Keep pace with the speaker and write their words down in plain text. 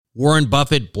Warren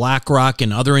Buffett, BlackRock,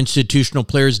 and other institutional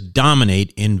players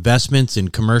dominate investments in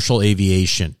commercial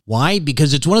aviation. Why?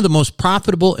 Because it's one of the most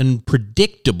profitable and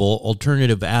predictable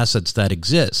alternative assets that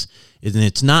exists, and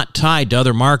it's not tied to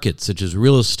other markets such as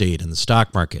real estate and the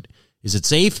stock market. Is it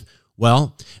safe?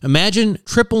 Well, imagine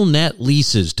triple net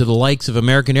leases to the likes of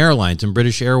American Airlines and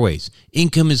British Airways.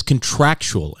 Income is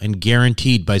contractual and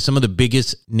guaranteed by some of the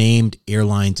biggest named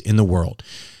airlines in the world.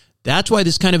 That's why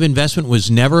this kind of investment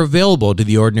was never available to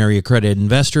the ordinary accredited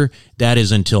investor. That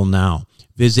is until now.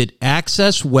 Visit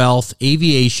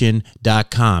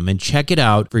accesswealthaviation.com and check it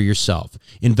out for yourself.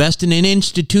 Invest in an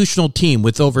institutional team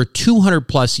with over 200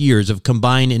 plus years of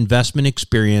combined investment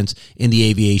experience in the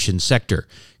aviation sector.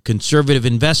 Conservative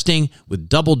investing with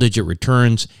double-digit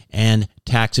returns and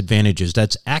tax advantages.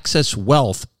 That's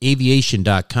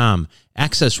accesswealthaviation.com.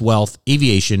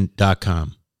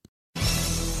 accesswealthaviation.com.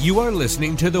 You are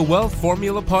listening to the Wealth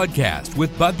Formula Podcast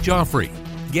with Buck Joffrey.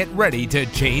 Get ready to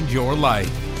change your life.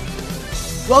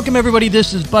 Welcome, everybody.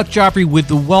 This is Buck Joffrey with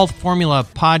the Wealth Formula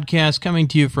Podcast, coming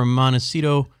to you from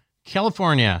Montecito,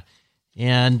 California.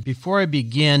 And before I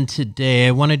begin today,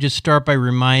 I want to just start by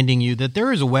reminding you that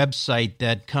there is a website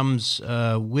that comes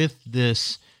with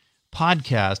this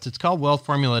podcast. It's called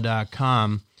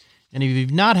wealthformula.com. And if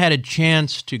you've not had a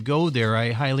chance to go there,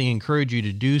 I highly encourage you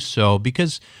to do so,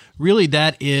 because really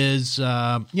that is,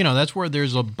 that's where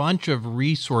there's a bunch of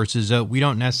resources that we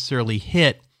don't necessarily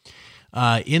hit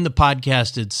in the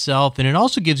podcast itself. And it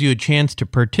also gives you a chance to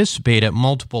participate at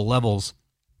multiple levels.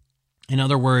 In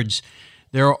other words,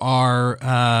 there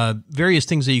are various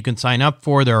things that you can sign up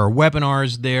for. There are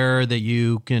webinars there that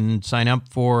you can sign up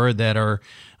for that are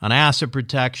on asset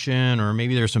protection, or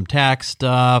maybe there's some tax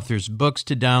stuff. There's books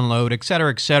to download, et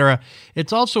cetera, et cetera.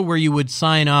 It's also where you would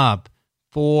sign up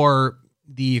for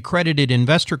the Accredited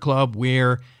Investor Club,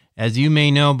 where, as you may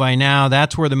know by now,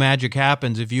 that's where the magic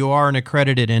happens. If you are an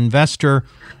accredited investor,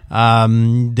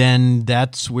 then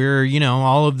that's where,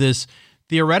 all of this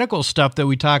theoretical stuff that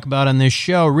we talk about on this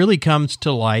show really comes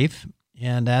to life.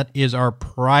 And that is our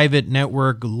private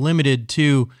network, limited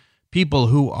to people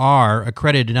who are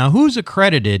accredited. Now, who's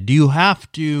accredited? Do you have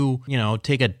to,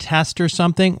 take a test or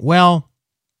something? Well,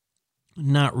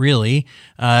 not really.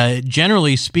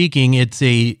 Generally speaking, it's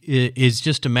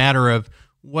just a matter of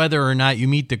whether or not you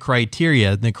meet the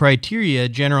criteria. The criteria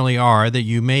generally are that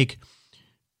you make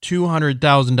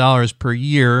 $200,000 per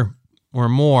year or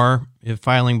more if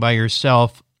filing by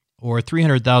yourself, or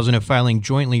 $300,000 if filing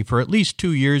jointly for at least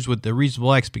 2 years with the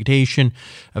reasonable expectation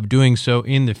of doing so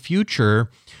in the future,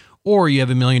 or you have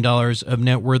 $1 million of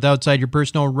net worth outside your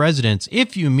personal residence.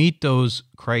 If you meet those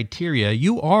criteria,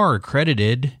 you are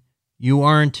accredited. You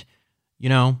aren't,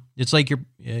 it's like you're,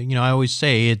 I always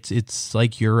say it's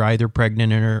like you're either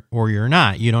pregnant or you're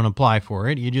not. You don't apply for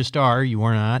it. You just are. You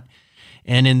are not.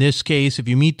 And in this case, if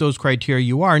you meet those criteria,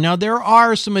 you are. Now, there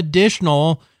are some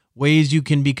additional ways you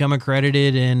can become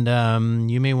accredited, and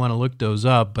you may want to look those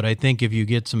up. But I think if you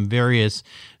get some various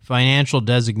financial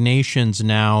designations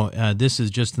now, this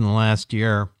is just in the last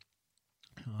year,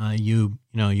 you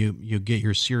get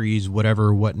your series,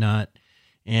 whatever, whatnot,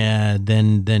 and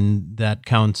then that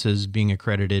counts as being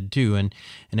accredited too. And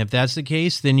if that's the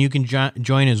case, then you can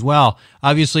join as well.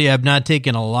 Obviously, I've not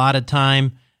taken a lot of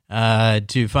time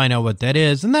to find out what that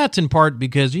is, and that's in part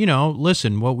because,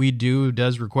 listen, what we do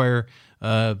does require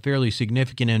fairly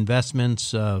significant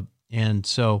investments, and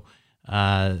so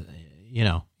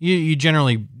you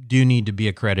generally do need to be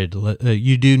accredited.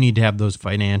 You do need to have those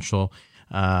financial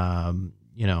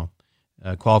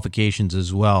qualifications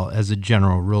as well, as a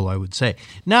general rule, I would say.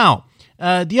 Now,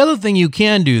 the other thing you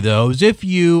can do, though, is if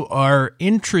you are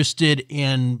interested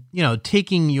in,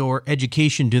 taking your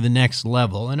education to the next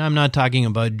level, and I'm not talking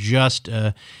about just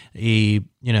a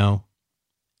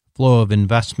flow of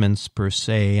investments per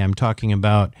se. I'm talking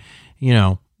about,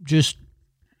 just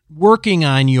working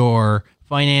on your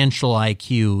financial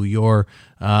IQ,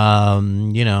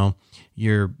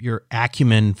 your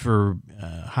acumen for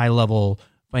high level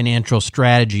financial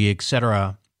strategy,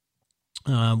 etc.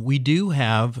 We do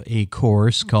have a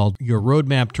course called Your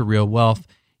Roadmap to Real Wealth,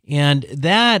 and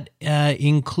that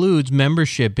includes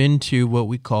membership into what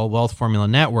we call Wealth Formula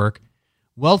Network.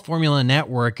 Wealth Formula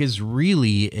Network is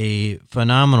really a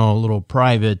phenomenal little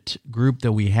private group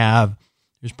that we have.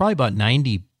 There's probably about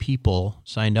 90 people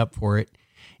signed up for it,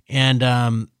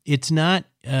 and it's not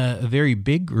a very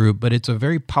big group, but it's a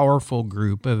very powerful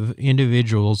group of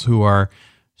individuals who are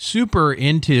super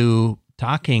into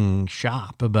talking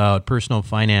shop about personal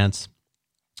finance.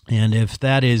 And if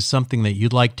that is something that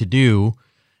you'd like to do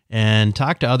and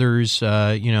talk to others,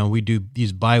 we do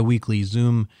these bi-weekly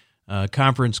Zoom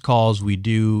conference calls. We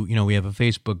do, we have a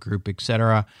Facebook group,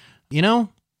 etc.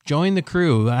 Join the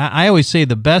crew. I always say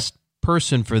the best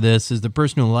person for this is the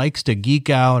person who likes to geek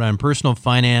out on personal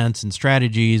finance and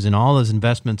strategies and all this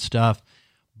investment stuff.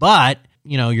 But,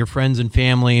 your friends and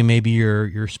family, maybe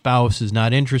your spouse is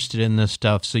not interested in this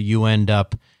stuff, so you end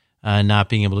up not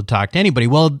being able to talk to anybody.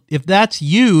 Well, if that's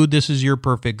you, this is your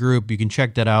perfect group. You can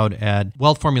check that out at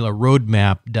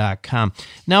wealthformularoadmap.com.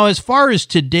 Now, as far as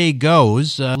today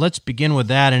goes, let's begin with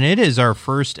that. And it is our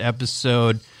first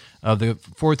episode of the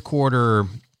fourth quarter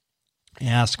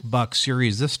Ask Buck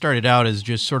series. This started out as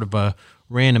just sort of a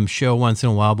random show once in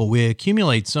a while, but we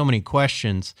accumulate so many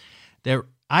questions that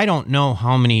I don't know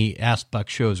how many Ask Buck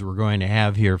shows we're going to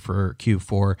have here for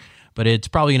Q4, but it's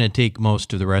probably going to take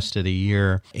most of the rest of the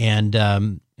year.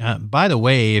 And by the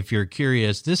way, if you're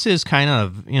curious, this is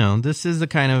this is the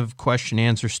kind of question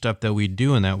answer stuff that we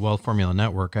do in that Wealth Formula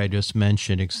Network I just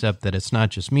mentioned, except that it's not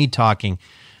just me talking.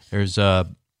 There's a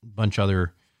bunch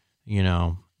other,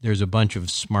 there's a bunch of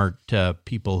smart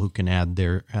people who can add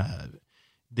their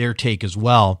take as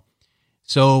well.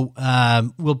 So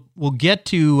we'll get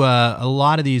to a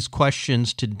lot of these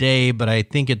questions today, but I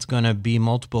think it's going to be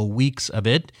multiple weeks of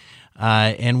it.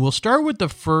 And we'll start with the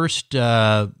first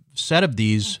set of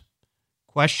these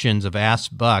questions of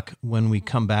Ask Buck when we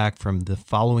come back from the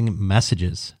following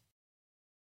messages.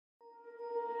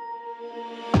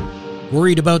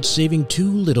 Worried about saving too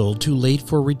little too late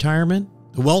for retirement?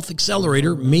 The Wealth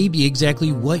Accelerator may be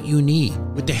exactly what you need.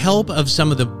 With the help of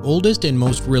some of the oldest and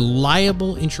most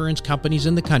reliable insurance companies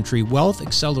in the country, Wealth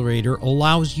Accelerator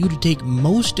allows you to take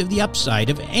most of the upside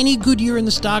of any good year in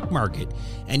the stock market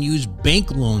and use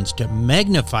bank loans to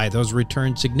magnify those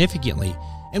returns significantly.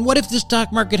 And what if the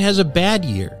stock market has a bad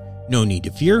year? No need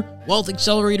to fear. Wealth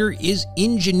Accelerator is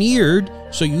engineered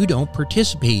so you don't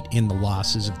participate in the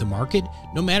losses of the market,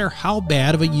 no matter how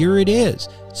bad of a year it is.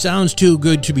 Sounds too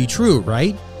good to be true,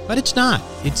 right? But it's not.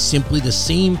 It's simply the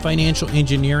same financial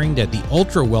engineering that the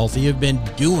ultra-wealthy have been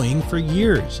doing for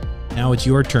years. Now it's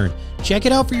your turn. Check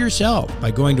it out for yourself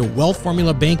by going to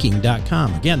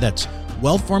wealthformulabanking.com. Again, that's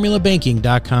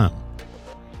wealthformulabanking.com.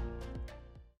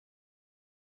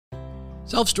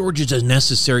 Self-storage is a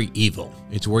necessary evil.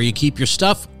 It's where you keep your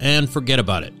stuff and forget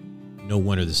about it. No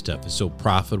wonder this stuff is so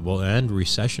profitable and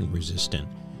recession-resistant.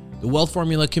 The Wealth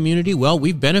Formula community, well,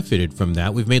 we've benefited from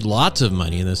that. We've made lots of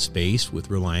money in this space with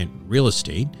Reliant Real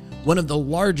Estate, one of the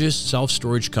largest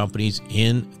self-storage companies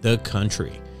in the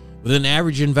country. With an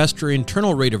average investor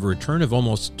internal rate of return of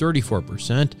almost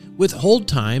 34%, with hold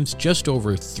times just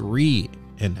over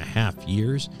 3.5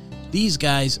 years, these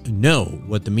guys know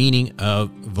what the meaning of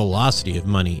velocity of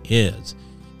money is.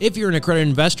 If you're an accredited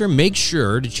investor, make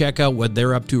sure to check out what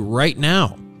they're up to right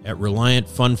now at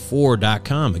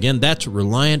ReliantFund4.com. Again, that's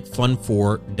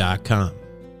ReliantFund4.com.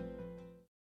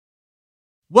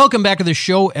 Welcome back to the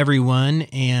show, everyone.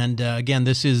 And again,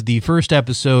 this is the first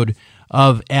episode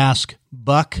of Ask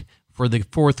Buck for the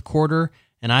fourth quarter.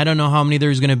 And I don't know how many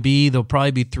there's going to be. There'll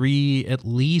probably be 3 at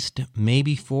least,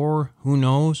 maybe 4. Who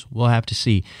knows? We'll have to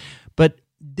see. But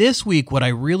this week, what I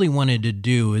really wanted to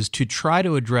do is to try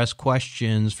to address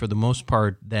questions for the most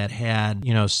part that had,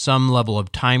 some level of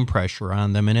time pressure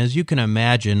on them. And as you can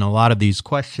imagine, a lot of these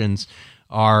questions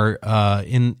are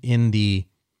in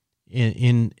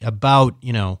about,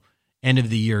 end of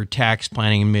the year tax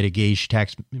planning and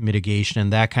tax mitigation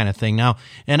and that kind of thing. Now,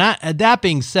 and that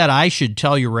being said, I should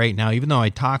tell you right now, even though I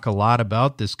talk a lot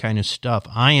about this kind of stuff,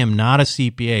 I am not a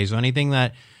CPA. So anything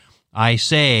that I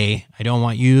say, I don't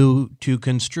want you to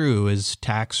construe as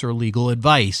tax or legal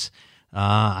advice.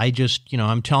 I just,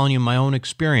 I'm telling you my own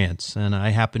experience, and I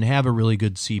happen to have a really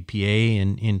good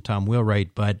CPA in Tom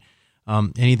Wheelwright, but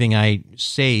anything I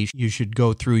say, you should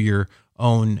go through your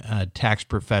own tax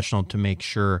professional to make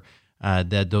sure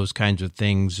that those kinds of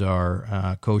things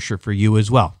are kosher for you as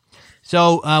well.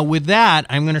 So with that,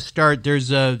 I'm going to start.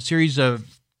 There's a series of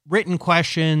written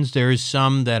questions. There's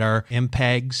some that are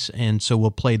MPEGs, and so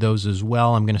we'll play those as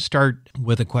well. I'm going to start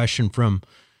with a question from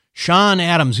Sean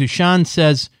Adams, who Sean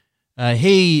says,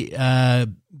 hey,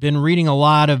 been reading a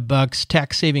lot of Buck's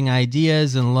tax-saving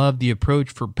ideas and love the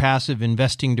approach for passive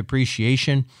investing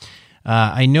depreciation.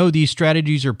 I know these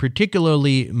strategies are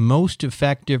particularly most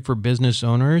effective for business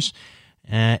owners.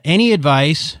 Any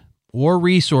advice or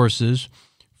resources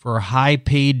for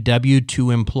high-paid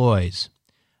W-2 employees?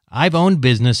 I've owned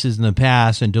businesses in the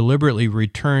past and deliberately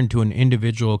returned to an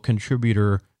individual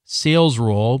contributor sales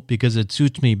role because it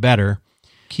suits me better.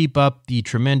 Keep up the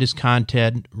tremendous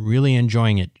content. Really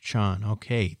enjoying it, Sean.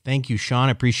 Okay. Thank you, Sean.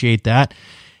 I appreciate that.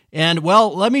 And,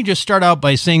 well, let me just start out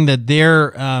by saying that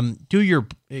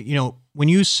when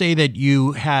you say that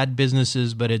you had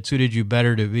businesses, but it suited you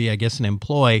better to be, I guess, an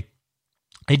employee,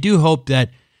 I do hope that,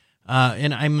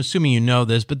 and I'm assuming you know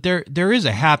this, but there is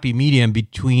a happy medium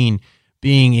between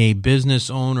being a business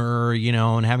owner,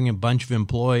 and having a bunch of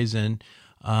employees and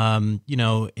and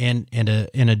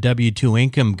a W-2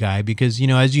 income guy, because,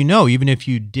 as you know, even if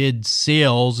you did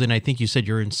sales, and I think you said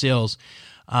you're in sales,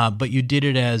 but you did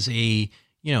it as a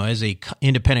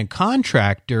independent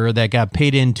contractor that got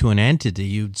paid into an entity,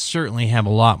 you'd certainly have a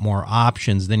lot more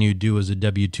options than you do as a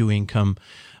W-2 income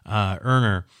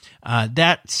earner.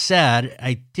 That said,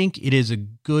 I think it is a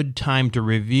good time to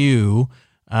review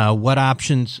what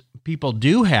options people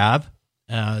do have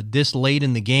this late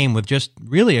in the game, with just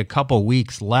really a couple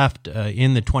weeks left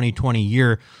in the 2020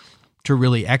 year to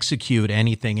really execute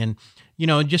anything. And,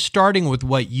 just starting with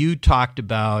what you talked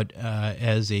about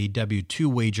as a W-2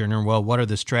 wage earner, well, what are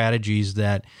the strategies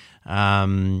that,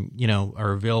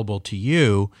 are available to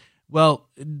you? Well,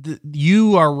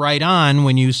 you are right on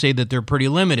when you say that they're pretty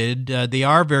limited. They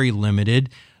are very limited.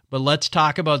 But let's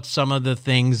talk about some of the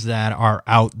things that are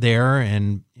out there,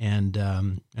 and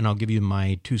I'll give you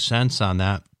my 2 cents on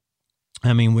that.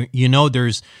 I mean,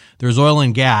 there's oil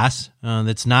and gas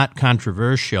that's not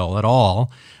controversial at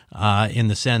all, in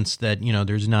the sense that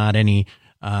there's not any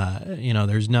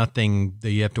there's nothing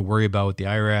that you have to worry about with the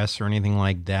IRS or anything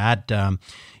like that.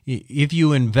 If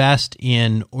you invest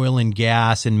in oil and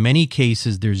gas, in many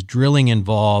cases there's drilling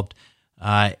involved,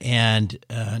 and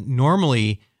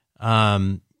normally.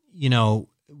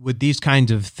 With these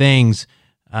kinds of things,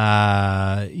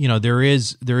 there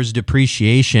is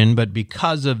depreciation, but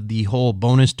because of the whole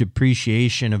bonus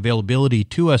depreciation availability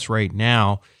to us right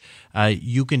now,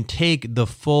 you can take the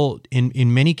full,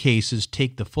 in many cases,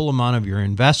 take the full amount of your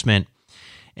investment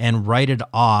and write it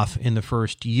off in the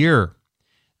first year.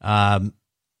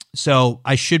 So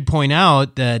I should point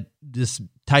out that this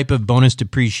type of bonus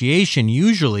depreciation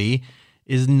usually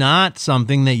is not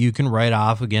something that you can write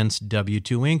off against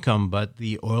W-2 income, but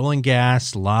the oil and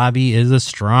gas lobby is a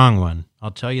strong one.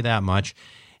 I'll tell you that much.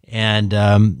 And,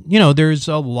 there's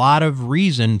a lot of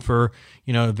reason for,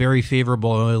 a very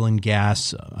favorable oil and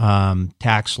gas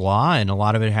tax law, and a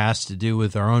lot of it has to do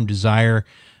with our own desire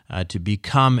to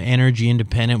become energy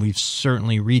independent. We've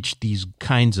certainly reached these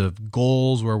kinds of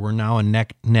goals where we're now a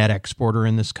net exporter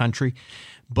in this country.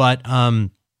 But,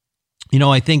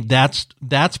 I think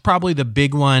that's probably the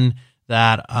big one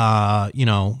that,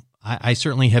 I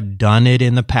certainly have done it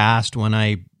in the past when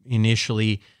I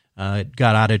initially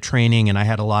got out of training, and I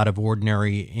had a lot of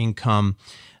ordinary income,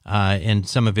 and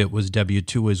some of it was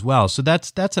W-2 as well. So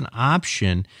that's an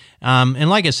option. And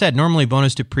like I said, normally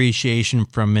bonus depreciation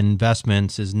from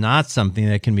investments is not something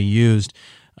that can be used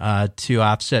to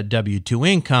offset W-2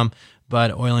 income,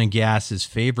 but oil and gas is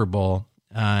favorable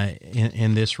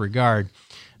in this regard.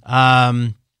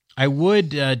 I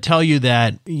would tell you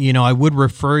that, I would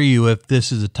refer you, if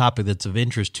this is a topic that's of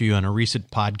interest to you, on a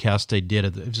recent podcast I did.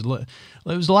 It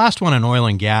was the last one on oil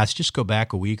and gas. Just go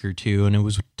back a week or two, and it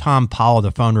was Tom Powell,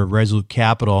 the founder of Resolute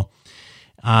Capital,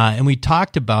 and we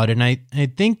talked about it. And I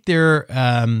think they're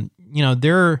one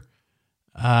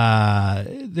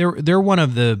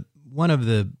of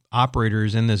the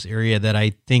operators in this area that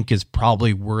I think is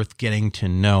probably worth getting to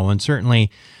know. And certainly,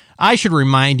 I should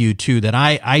remind you, too, that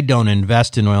I don't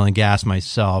invest in oil and gas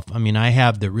myself. I mean, I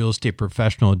have the real estate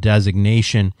professional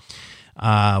designation,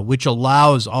 which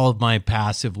allows all of my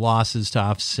passive losses to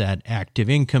offset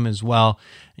active income as well.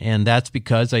 And that's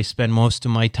because I spend most of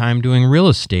my time doing real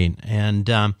estate. And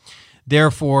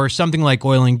therefore, something like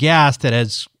oil and gas that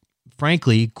has,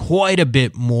 frankly, quite a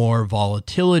bit more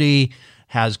volatility,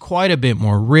 has quite a bit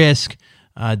more risk,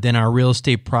 than our real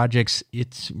estate projects,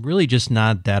 it's really just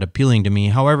not that appealing to me.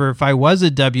 However, if I was a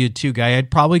W-2 guy,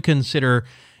 I'd probably consider,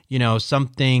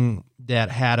 something that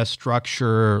had a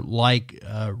structure like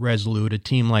Resolute, a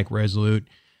team like Resolute.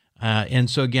 And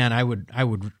so again, I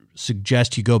would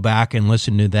suggest you go back and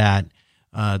listen to that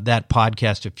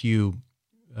podcast a few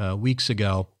weeks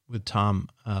ago with Tom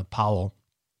Powell.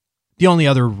 The only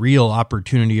other real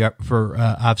opportunity for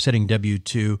offsetting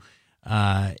W-2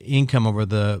 income over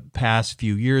the past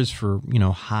few years for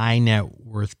high net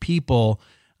worth people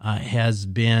has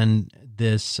been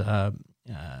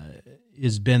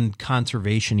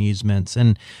conservation easements.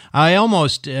 And I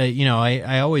almost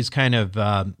I always kind of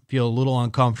feel a little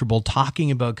uncomfortable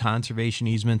talking about conservation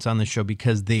easements on the show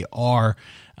because they are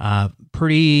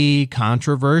pretty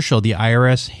controversial. The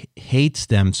IRS hates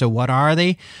them. So what are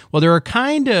they? Well, they're a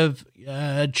kind of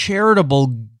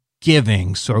charitable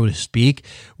giving, so to speak,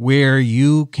 where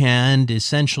you can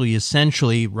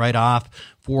essentially write off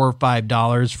 $4 or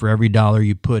 $5 for every dollar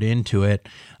you put into it.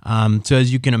 So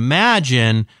as you can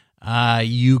imagine,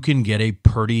 you can get a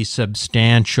pretty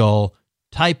substantial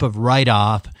type of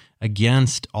write-off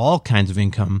against all kinds of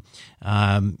income,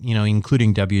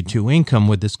 including W-2 income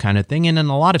with this kind of thing. And in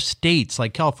a lot of states,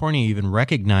 like California, even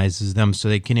recognizes them so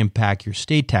they can impact your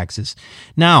state taxes.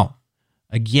 Now,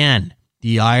 again,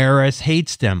 the IRS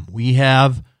hates them. We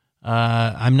have,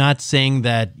 I'm not saying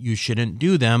that you shouldn't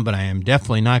do them, but I am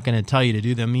definitely not going to tell you to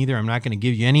do them either. I'm not going to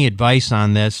give you any advice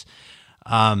on this.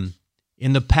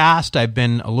 In the past, I've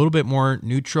been a little bit more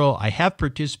neutral. I have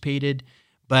participated,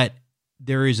 but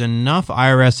there is enough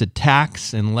IRS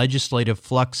attacks and legislative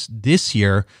flux this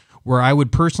year where I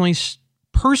would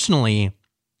personally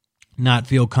not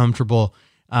feel comfortable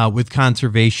with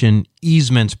conservation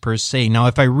easements per se. Now,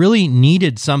 if I really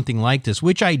needed something like this,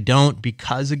 which I don't,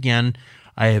 because again,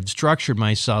 I have structured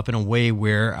myself in a way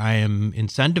where I am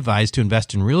incentivized to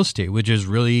invest in real estate, which is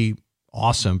really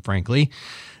awesome, frankly.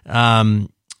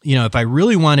 If I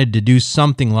really wanted to do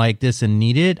something like this and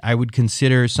need it, I would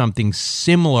consider something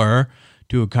similar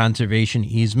to a conservation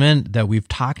easement that we've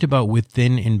talked about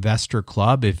within Investor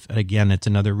Club. If, again, it's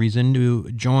another reason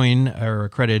to join our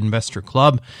accredited Investor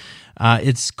Club.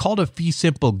 It's called a fee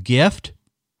simple gift.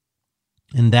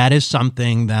 And that is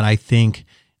something that I think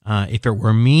if it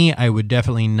were me, I would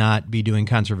definitely not be doing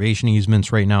conservation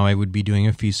easements right now. I would be doing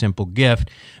a fee simple gift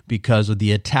because of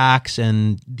the attacks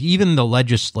and even the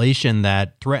legislation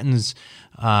that threatens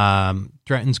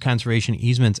conservation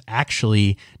easements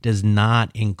actually does not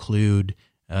include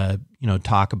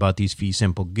talk about these fee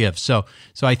simple gifts. So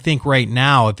I think right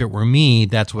now, if it were me,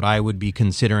 that's what I would be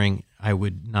considering. I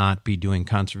would not be doing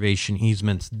conservation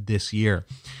easements this year.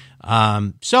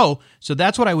 So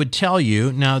that's what I would tell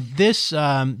you. Now, this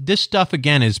stuff,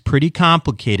 again, is pretty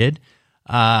complicated.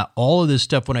 All of this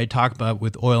stuff, when I talk about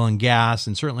with oil and gas,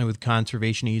 and certainly with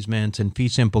conservation easements and fee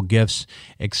simple gifts,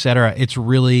 et cetera, it's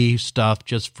really stuff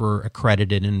just for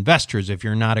accredited investors. If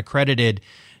you're not accredited,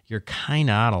 you're kind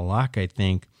of out of luck, I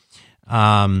think.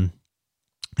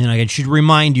 And I should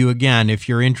remind you again, if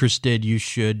you're interested, you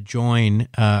should join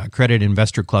Accredited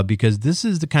Investor Club, because this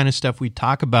is the kind of stuff we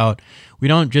talk about. We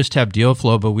don't just have deal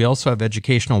flow, but we also have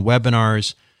educational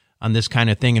webinars on this kind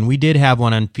of thing. And we did have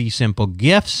one on fee simple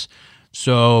gifts.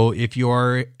 So if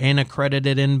you're an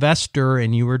accredited investor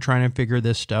and you were trying to figure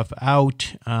this stuff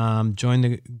out, join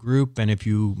the group. And if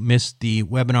you missed the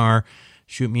webinar,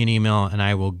 shoot me an email and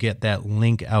I will get that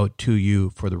link out to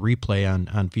you for the replay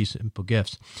on fee simple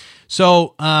gifts.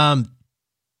 So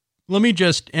let me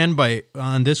just end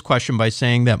on this question by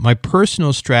saying that my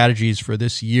personal strategies for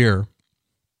this year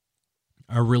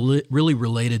are really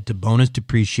related to bonus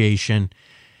depreciation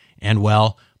and,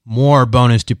 well, more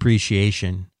bonus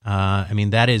depreciation.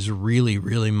 That is really,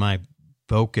 really my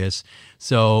focus.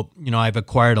 So, I've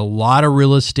acquired a lot of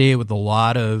real estate with a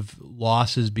lot of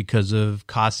losses because of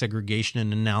cost segregation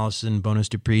and analysis and bonus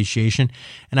depreciation.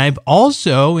 And I've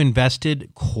also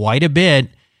invested quite a bit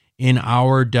in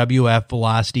our WF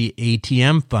Velocity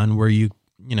ATM fund, where you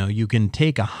can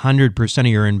take 100% of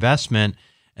your investment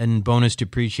and bonus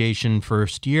depreciation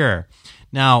first year.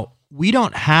 Now, we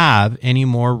don't have any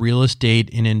more real estate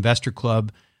in Investor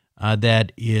Club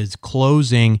that is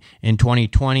closing in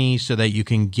 2020 so that you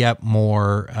can get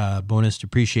more bonus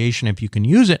depreciation if you can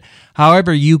use it.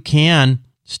 However, you can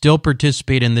still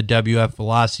participate in the WF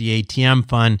Velocity ATM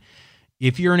fund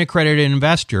if you're an accredited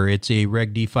investor. It's a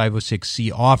Reg D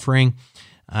 506C offering.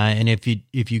 And if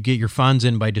you get your funds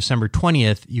in by December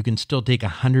 20th, you can still take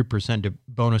 100%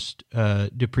 bonus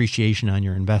depreciation on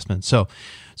your investment. So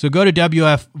go to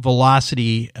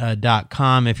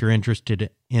WFVelocity.com if you're interested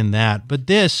in that. But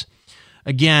this,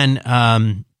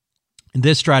 again,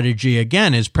 this strategy,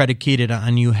 again, is predicated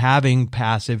on you having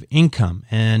passive income.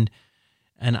 And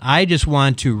I just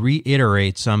want to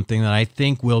reiterate something that I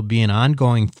think will be an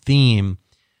ongoing theme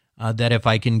that if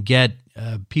I can get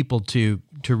people to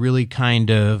really kind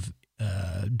of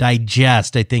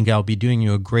digest, I think I'll be doing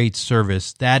you a great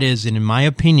service. That is, and in my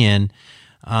opinion,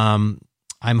 I'm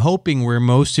hoping where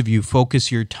most of you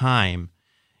focus your time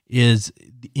is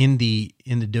in the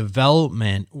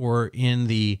development or in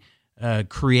the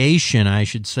creation, I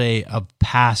should say, of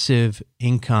passive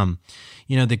income.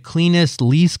 The cleanest,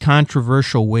 least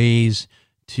controversial ways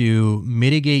to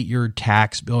mitigate your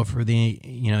tax bill for the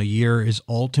year is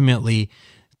ultimately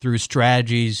through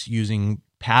strategies using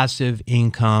passive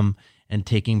income and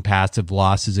taking passive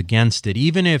losses against it.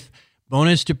 Even if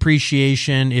bonus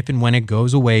depreciation, if and when it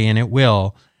goes away, and it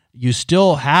will, you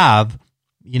still have,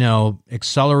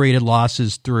 accelerated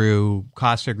losses through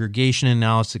cost segregation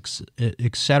analysis,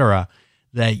 et cetera,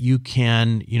 that you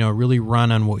can, really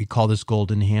run on what we call this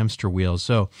golden hamster wheel.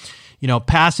 So,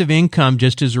 passive income,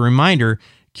 just as a reminder,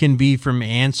 can be from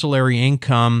ancillary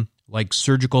income like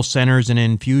surgical centers and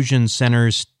infusion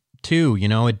centers too.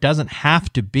 It doesn't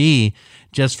have to be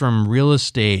just from real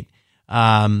estate.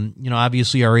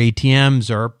 Obviously our ATMs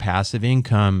are passive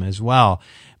income as well.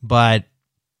 But,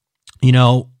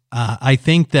 I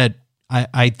think that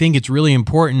I think it's really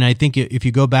important. I think if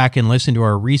you go back and listen to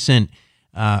our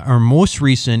most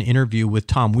recent interview with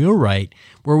Tom Wheelwright,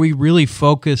 where we really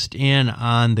focused in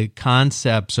on the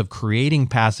concepts of creating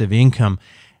passive income,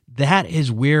 that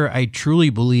is where I truly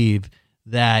believe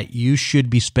that you should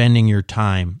be spending your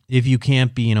time if you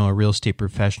can't be, a real estate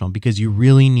professional, because you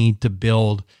really need to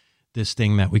build this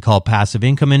thing that we call passive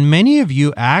income. And many of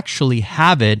you actually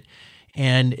have it,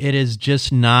 and it has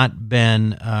just not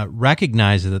been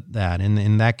recognized that. And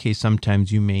in that case,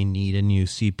 sometimes you may need a new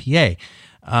CPA.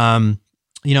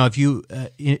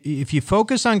 If you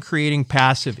focus on creating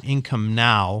passive income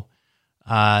now,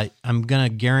 I'm going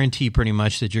to guarantee pretty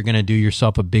much that you're going to do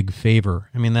yourself a big favor.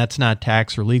 I mean, that's not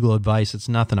tax or legal advice. It's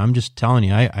nothing. I'm just telling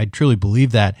you, I truly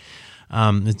believe that.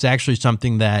 It's actually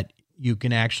something that you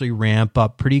can actually ramp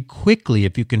up pretty quickly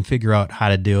if you can figure out how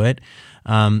to do it.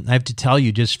 I have to tell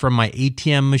you, just from my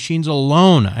ATM machines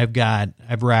alone,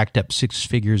 I've racked up 6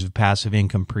 figures of passive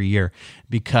income per year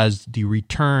because the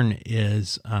return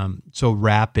is so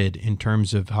rapid in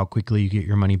terms of how quickly you get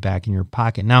your money back in your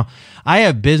pocket. Now, I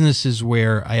have businesses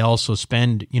where I also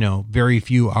spend, very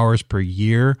few hours per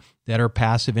year that are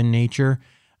passive in nature.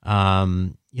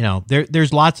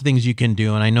 There's lots of things you can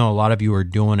do, and I know a lot of you are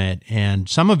doing it, and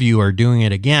some of you are doing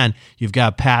it again. You've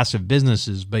got passive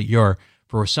businesses, but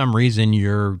for some reason,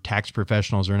 your tax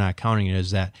professionals are not counting it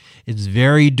as that. It's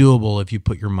very doable if you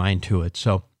put your mind to it.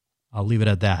 So I'll leave it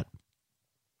at that.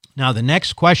 Now, the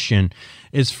next question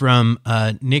is from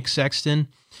Nick Sexton.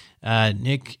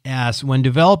 Nick asks, when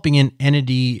developing an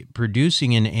entity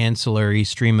producing an ancillary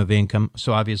stream of income,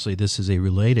 so obviously this is a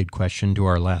related question to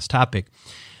our last topic,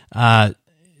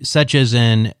 such as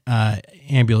an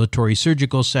ambulatory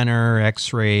surgical center,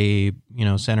 X-ray,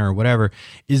 center or whatever,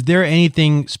 is there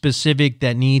anything specific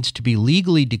that needs to be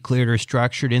legally declared or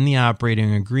structured in the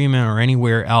operating agreement or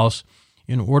anywhere else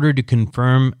in order to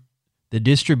confirm the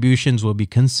distributions will be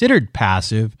considered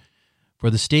passive for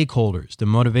the stakeholders? The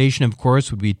motivation, of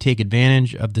course, would be to take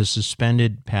advantage of the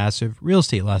suspended passive real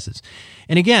estate losses.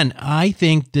 And again, I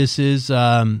think this is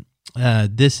again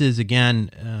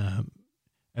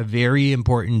a very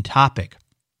important topic.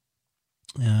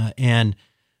 And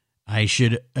I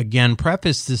should, again,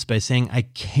 preface this by saying I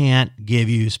can't give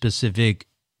you specific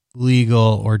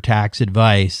legal or tax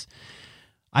advice.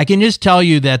 I can just tell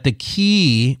you that the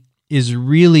key is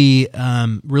really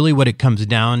what it comes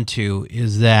down to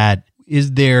is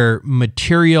there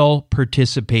material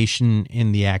participation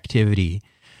in the activity?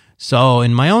 So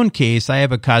in my own case, I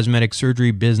have a cosmetic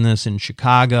surgery business in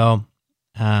Chicago.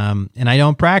 And I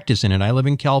don't practice in it. I live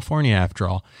in California, after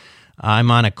all.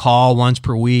 I'm on a call once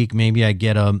per week. Maybe I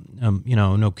get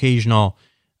an occasional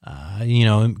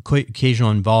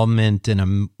involvement in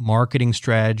a marketing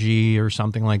strategy or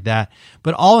something like that.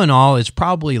 But all in all, it's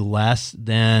probably less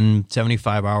than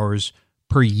 75 hours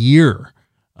per year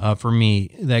for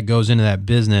me that goes into that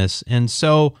business. And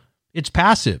so it's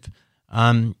passive.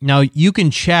 Now, you can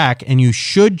check, and you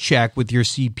should check with your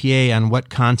CPA on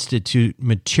what constitute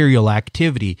material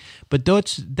activity, but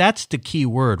that's the key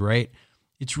word, right?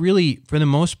 It's really, for the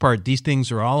most part, these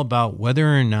things are all about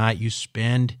whether or not you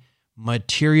spend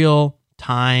material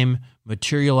time,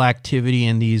 material activity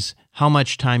in these, how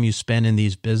much time you spend in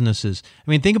these businesses. I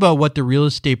mean, think about what the real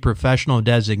estate professional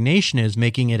designation is,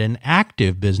 making it an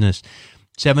active business.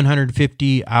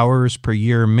 750 hours per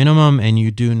year minimum, and you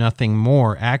do nothing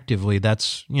more actively.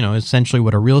 That's, essentially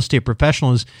what a real estate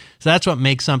professional is. So that's what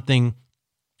makes something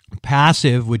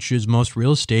passive, which is most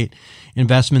real estate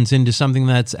investments, into something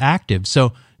that's active.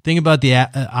 So think about the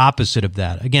opposite of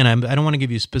that. Again, I don't want to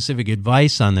give you specific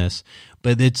advice on this,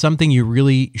 but it's something you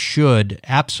really should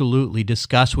absolutely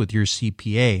discuss with your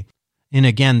CPA. And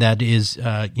again, that is,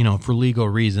 for legal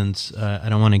reasons, I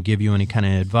don't want to give you any kind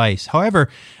of advice. However,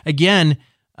 again,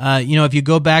 if you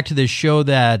go back to the show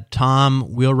that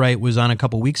Tom Wheelwright was on a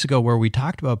couple weeks ago where we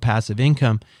talked about passive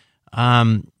income,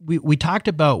 we talked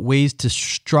about ways to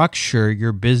structure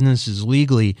your businesses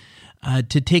legally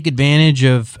to take advantage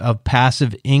of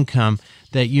passive income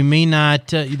that you may not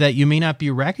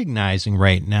be recognizing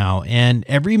right now. And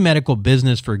every medical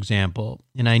business, for example,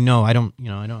 and I don't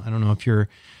know if you're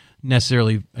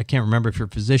necessarily, I can't remember if you're a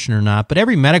physician or not, but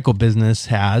every medical business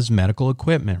has medical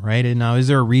equipment, right? And now, is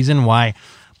there a reason why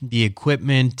the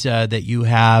equipment that you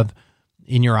have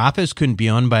in your office couldn't be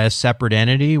owned by a separate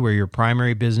entity where your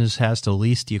primary business has to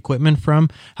lease the equipment from?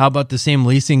 How about the same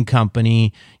leasing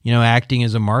company, acting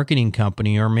as a marketing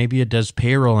company, or maybe it does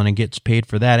payroll and it gets paid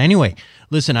for that? Anyway,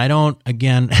 listen, I don't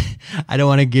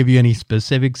want to give you any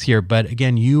specifics here, but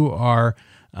again, you are,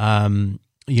 when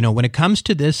it comes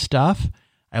to this stuff,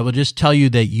 I will just tell you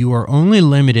that you are only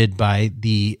limited by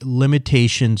the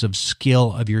limitations of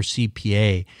skill of your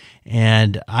CPA.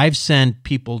 And I've sent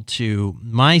people to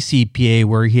my CPA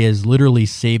where he has literally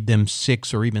saved them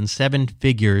 6 or even 7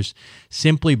 figures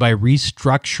simply by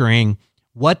restructuring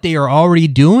what they are already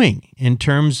doing in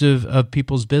terms of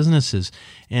people's businesses.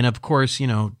 And of course,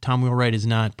 Tom Wheelwright is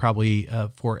not probably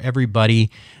for everybody,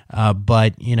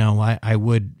 but, I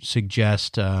would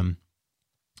suggest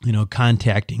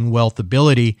contacting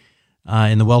Wealthability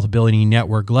and the Wealthability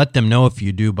Network. Let them know if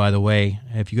you do, by the way,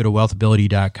 if you go to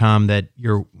wealthability.com, that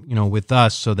you're, with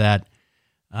us, so that,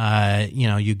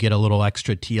 you get a little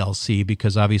extra TLC,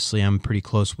 because obviously I'm pretty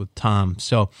close with Tom.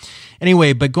 So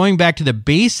anyway, but going back to the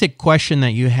basic question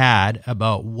that you had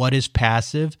about what is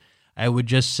passive, I would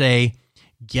just say,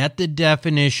 get the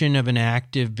definition of an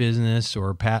active business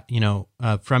or,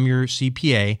 from your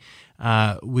CPA,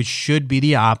 which should be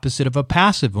the opposite of a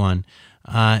passive one.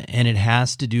 And it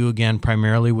has to do, again,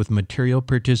 primarily with material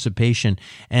participation.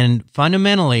 And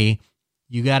fundamentally,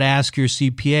 you got to ask your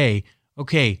CPA,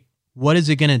 okay, what is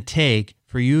it going to take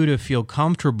for you to feel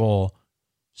comfortable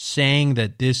saying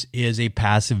that this is a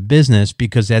passive business?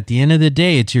 Because at the end of the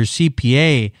day, it's your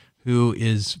CPA who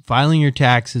is filing your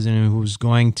taxes and who's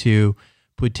going to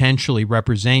potentially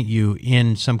represent you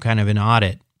in some kind of an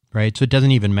audit, right? So it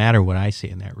doesn't even matter what I say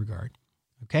in that regard.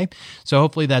 Okay, so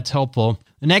hopefully that's helpful.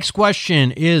 The next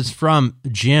question is from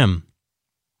Jim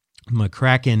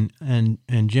McCracken,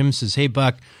 and Jim says, "Hey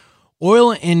Buck,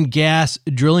 oil and gas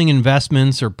drilling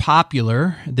investments are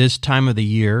popular this time of the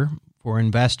year for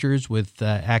investors with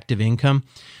active income.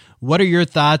 What are your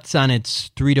thoughts on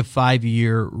its 3 to 5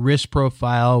 year risk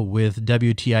profile with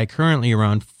WTI currently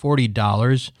around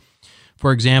 $40?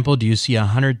 For example, do you see a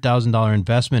 $100,000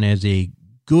 investment as a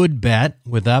good bet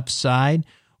with upside,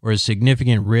 or a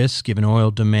significant risk given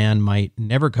oil demand might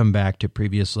never come back to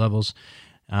previous levels?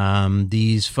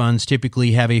 These funds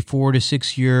typically have a 4 to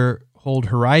 6 year hold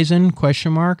horizon, ?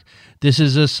 This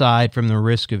is aside from the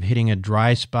risk of hitting a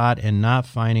dry spot and not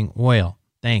finding oil.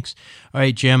 Thanks." All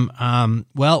right, Jim.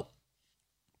 Well,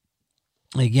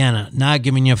 again, not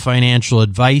giving you financial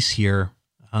advice here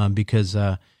because,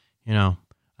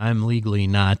 I'm legally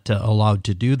not allowed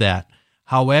to do that.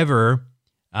 However,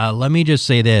 let me just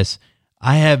say this.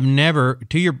 I have never,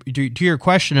 to your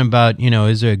question about,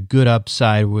 is there a good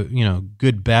upside,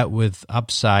 good bet with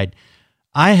upside?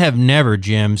 I have never,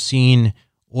 Jim, seen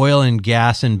oil and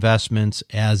gas investments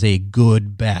as a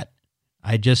good bet.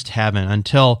 I just haven't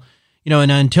until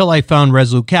I found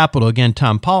Resolute Capital, again,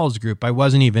 Tom Powell's group. I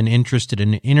wasn't even interested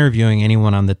in interviewing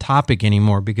anyone on the topic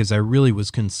anymore because I really was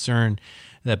concerned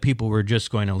that people were just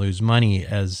going to lose money,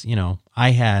 as,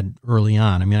 I had early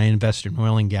on. I mean, I invested in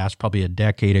oil and gas probably a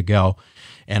decade ago.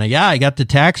 And I got the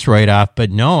tax write-off, but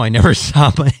no, I never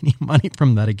saw any money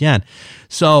from that again.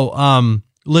 So,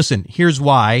 listen, here's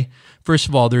why. First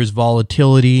of all, there's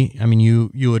volatility. I mean,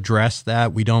 you addressed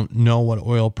that. We don't know what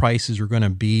oil prices are going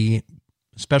to be,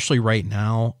 especially right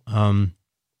now. And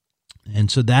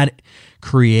so that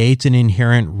creates an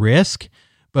inherent risk.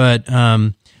 But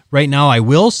right now, I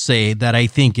will say that I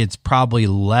think it's probably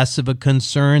less of a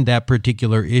concern, that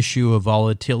particular issue of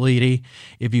volatility.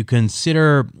 If you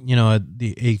consider,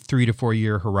 a 3 to 4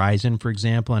 year horizon, for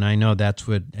example, and I know that's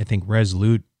what I think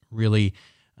Resolute really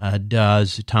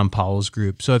does, Tom Powell's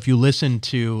group. So if you listen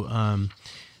to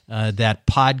that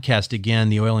podcast, again,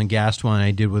 the oil and gas one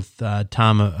I did with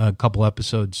Tom a couple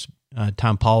episodes,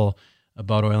 Tom Powell,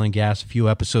 about oil and gas a few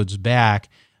episodes back,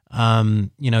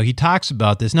 he talks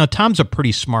about this. Now, Tom's a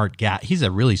pretty smart guy. He's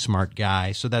a really smart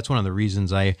guy. So that's one of the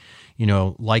reasons I,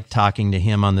 like talking to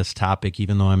him on this topic,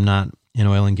 even though I'm not an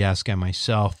oil and gas guy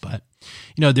myself. But,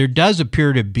 there does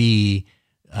appear to be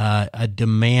a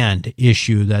demand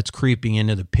issue that's creeping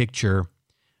into the picture,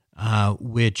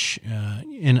 which,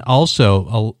 and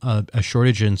also a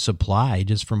shortage in supply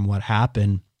just from what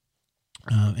happened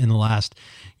in the last,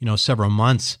 several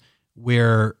months,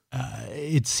 where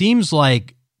it seems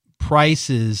like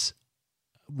prices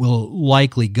will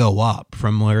likely go up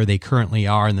from where they currently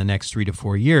are in the next 3 to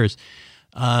 4 years,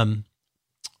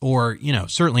 or,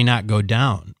 certainly not go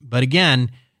down. But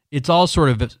again, it's all sort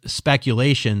of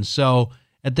speculation. So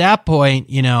at that point,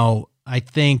 I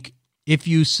think if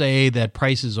you say that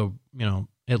prices will,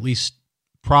 at least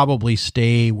probably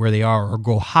stay where they are or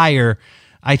go higher,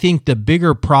 I think the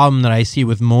bigger problem that I see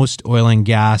with most oil and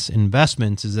gas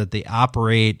investments is that they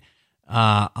operate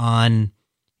on,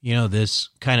 this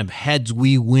kind of heads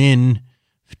we win,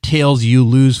 tails you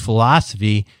lose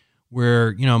philosophy,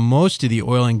 where, most of the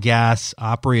oil and gas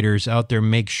operators out there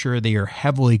make sure they are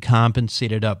heavily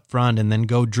compensated up front and then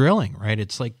go drilling, right?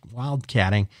 It's like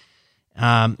wildcatting.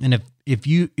 And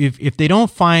if they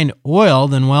don't find oil,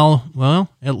 then well,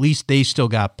 at least they still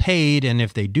got paid. And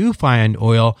if they do find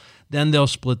oil, then they'll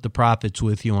split the profits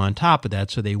with you on top of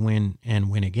that, so they win and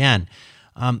win again.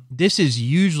 This is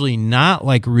usually not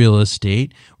like real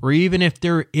estate, where even if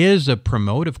there is a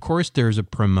promote, of course there's a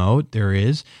promote, there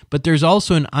is, but there's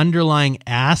also an underlying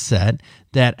asset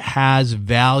that has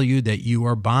value that you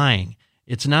are buying.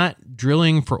 It's not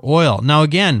drilling for oil. Now,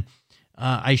 again,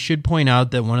 I should point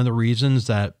out that one of the reasons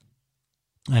that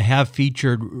I have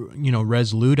featured,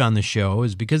 Resolute on the show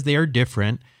is because they are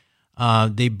different.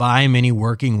 They buy many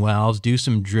working wells, do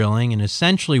some drilling, and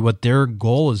essentially what their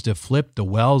goal is to flip the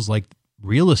wells like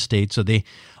real estate. So they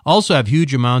also have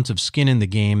huge amounts of skin in the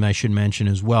game, I should mention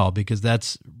as well, because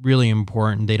that's really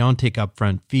important. They don't take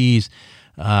upfront fees.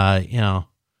 I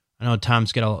know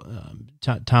Tom's got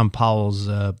Tom Powell's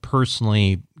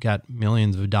personally got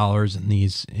millions of dollars in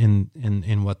these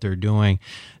in what they're doing.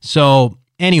 So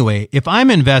anyway, if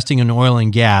I'm investing in oil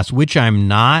and gas, which I'm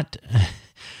not,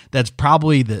 that's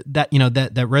probably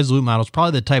that Resolute model is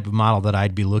probably the type of model that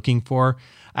I'd be looking for.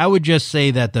 I would just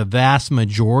say that the vast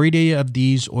majority of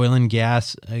these oil and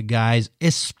gas guys,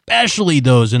 especially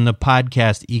those in the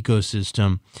podcast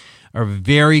ecosystem, are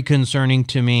very concerning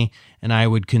to me, and I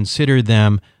would consider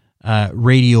them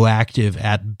radioactive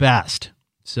at best.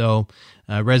 So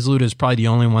Resolute is probably the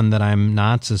only one that I'm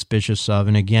not suspicious of.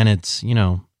 And again, it's,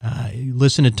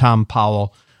 listen to Tom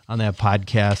Powell on that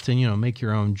podcast and, make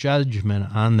your own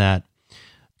judgment on that.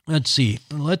 Let's see.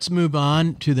 Let's move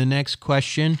on to the next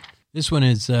question. This one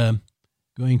is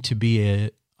going to be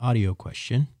an audio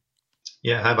question.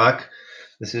 Yeah. Hi, Buck.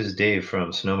 This is Dave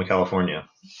from Sonoma, California.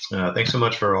 Thanks so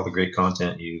much for all the great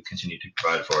content you continue to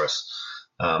provide for us.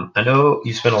 I know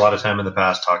you spent a lot of time in the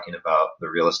past talking about the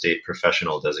real estate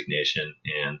professional designation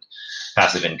and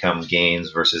passive income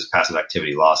gains versus passive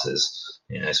activity losses.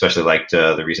 And I especially liked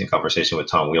the recent conversation with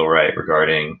Tom Wheelwright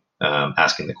regarding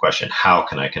asking the question, how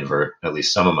can I convert at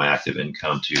least some of my active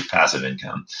income to passive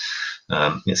income?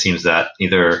 It seems that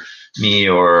either me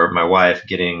or my wife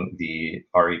getting the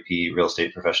REP, real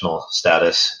estate professional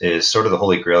status, is sort of the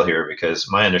holy grail here, because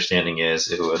my understanding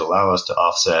is it would allow us to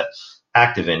offset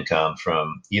active income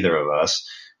from either of us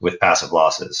with passive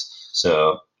losses.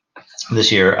 So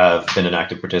this year I've been an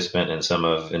active participant in some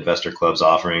of Investor Club's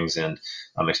offerings, and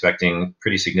I'm expecting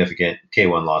pretty significant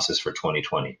K1 losses for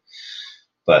 2020.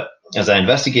 But as I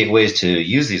investigate ways to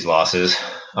use these losses,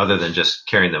 other than just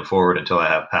carrying them forward until I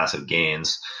have passive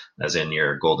gains, as in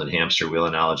your golden hamster wheel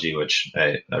analogy, which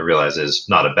I realize is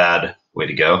not a bad way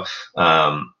to go,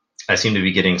 I seem to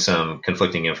be getting some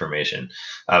conflicting information.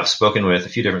 I've spoken with a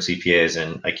few different CPAs,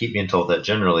 and I keep being told that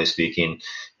generally speaking,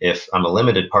 if I'm a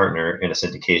limited partner in a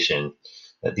syndication,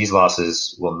 that these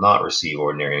losses will not receive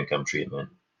ordinary income treatment,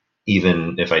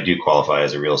 even if I do qualify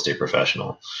as a real estate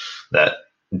professional. That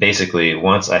basically,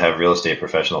 once I have real estate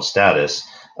professional status,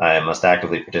 I must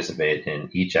actively participate in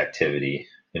each activity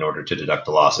in order to deduct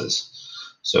the losses.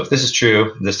 So if this is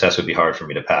true, this test would be hard for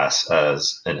me to pass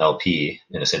as an LP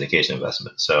in a syndication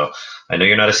investment. So I know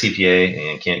you're not a CPA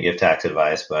and can't give tax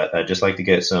advice, but I'd just like to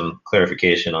get some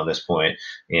clarification on this point,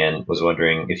 and was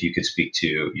wondering if you could speak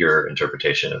to your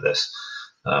interpretation of this.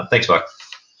 Thanks, Buck.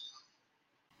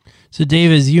 So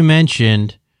Dave, as you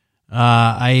mentioned,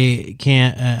 I'm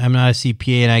not a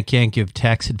CPA and I can't give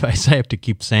tax advice. I have to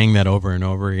keep saying that over and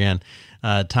over again.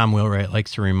 Tom Wheelwright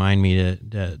likes to remind me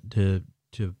to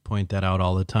point that out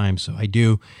all the time, so I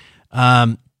do.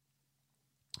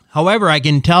 However, I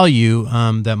can tell you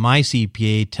that my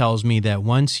CPA tells me that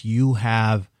once you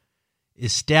have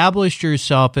established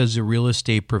yourself as a real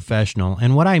estate professional,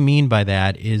 and what I mean by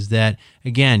that is that,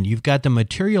 again, you've got the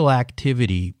material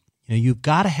activity. You've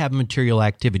got to have material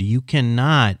activity. You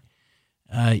cannot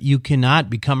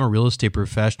become a real estate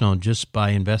professional just by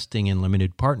investing in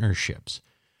limited partnerships.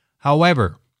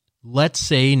 However, let's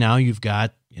say now you've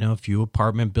got a few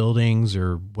apartment buildings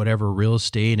or whatever real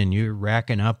estate, and you're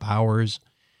racking up hours,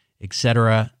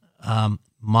 etc.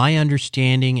 My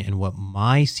understanding and what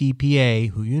my CPA,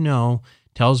 who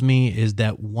tells me is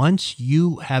that once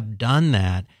you have done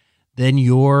that, then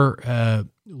your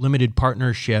limited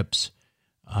partnerships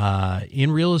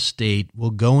in real estate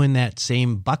will go in that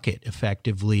same bucket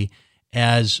effectively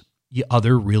as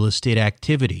other real estate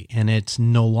activity. And it's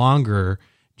no longer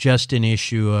just an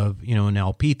issue of, an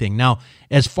LP thing. Now,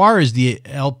 as far as the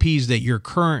LPs that you're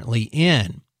currently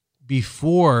in,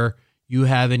 before you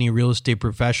have any real estate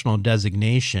professional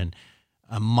designation,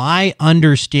 my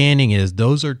understanding is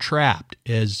those are trapped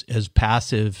as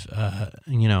passive,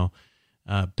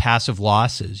 passive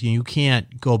losses. You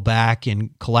can't go back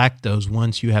and collect those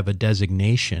once you have a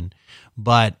designation.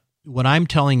 But what I'm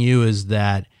telling you is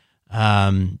that,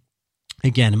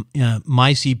 again,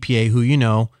 my CPA,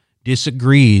 who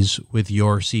disagrees with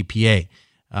your CPA.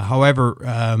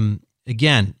 However,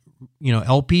 again,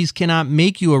 LPs cannot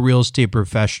make you a real estate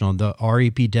professional. The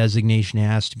REP designation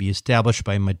has to be established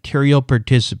by material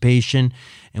participation,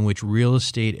 in which real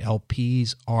estate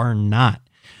LPs are not.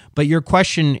 But your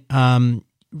question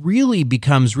really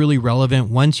becomes really relevant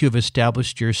once you have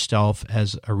established yourself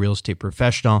as a real estate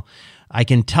professional. I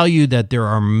can tell you that there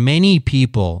are many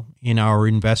people in our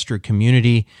investor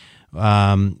community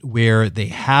where they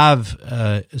have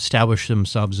established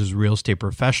themselves as real estate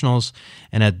professionals.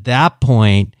 And at that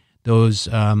point, those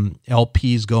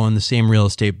LPs go in the same real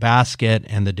estate basket,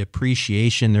 and the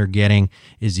depreciation they're getting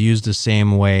is used the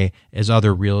same way as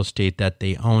other real estate that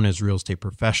they own as real estate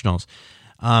professionals.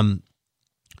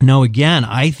 Now, again,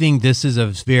 I think this is a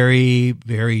very,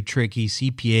 very tricky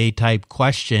CPA type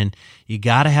question. You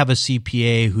got to have a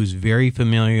CPA who's very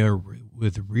familiar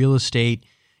with real estate.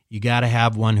 You got to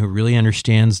have one who really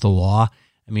understands the law.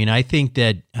 I mean, I think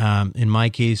that in my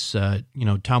case,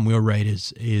 Tom Wheelwright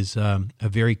is a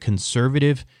very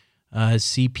conservative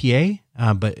CPA,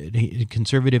 but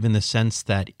conservative in the sense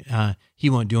that he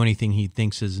won't do anything he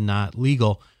thinks is not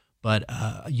legal. But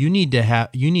you need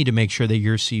to make sure that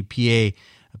your CPA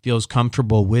feels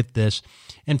comfortable with this.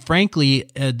 And frankly,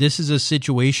 this is a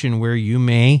situation where you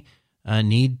may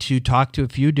need to talk to a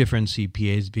few different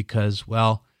CPAs because,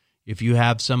 well, if you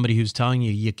have somebody who's telling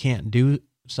you can't do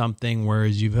something,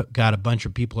 whereas you've got a bunch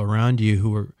of people around you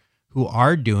who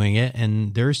are doing it,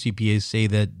 and their CPAs say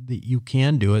that you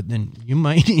can do it, then you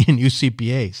might need a new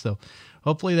CPA. So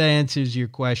hopefully that answers your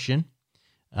question.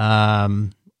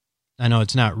 I know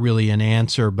it's not really an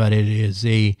answer, but it is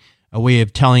a way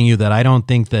of telling you that I don't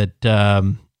think that,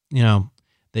 that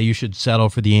you should settle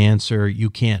for the answer, you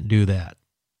can't do that.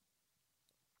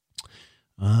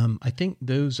 I think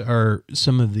those are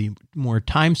some of the more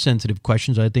time-sensitive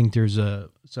questions. I think so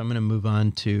I'm going to move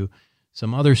on to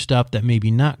some other stuff that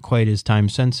maybe not quite as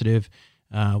time-sensitive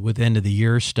with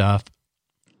end-of-the-year stuff.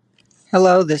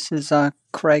 Hello, this is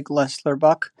Craig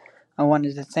Lessler-Buck. I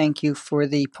wanted to thank you for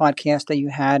the podcast that you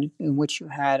had, in which you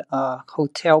had a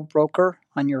hotel broker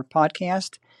on your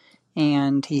podcast,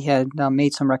 and he had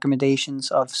made some recommendations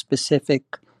of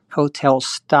specific hotel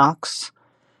stocks.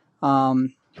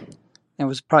 It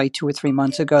was probably 2 or 3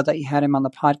 months ago that you had him on the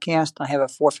podcast. I have a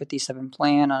 457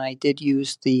 plan, and I did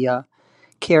use the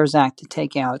CARES Act to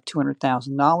take out $200,000,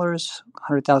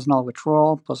 $100,000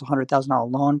 withdrawal plus a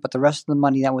 $100,000 loan, but the rest of the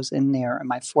money that was in there in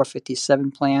my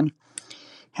 457 plan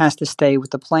has to stay with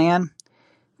the plan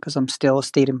because I'm still a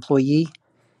state employee,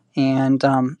 and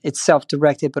it's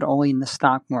self-directed, but only in the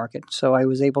stock market. So I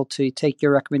was able to take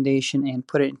your recommendation and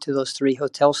put it into those 3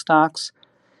 hotel stocks,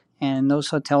 and those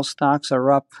hotel stocks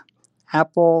are up.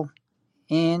 Apple,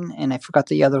 and I forgot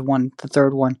the other one, the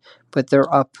third one, but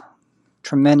they're up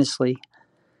tremendously.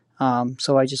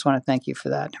 So I just want to thank you for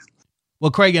that.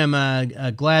 Well, Craig,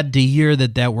 I'm glad to hear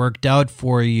that worked out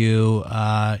for you.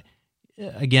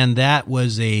 Again, that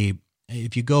was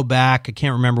if you go back, I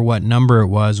can't remember what number it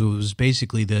was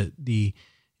basically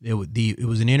it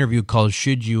was an interview called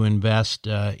 "Should You Invest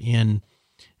in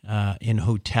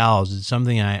Hotels?" It's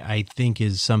something I think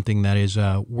is something that is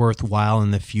worthwhile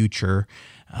in the future.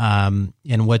 And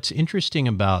what's interesting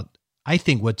about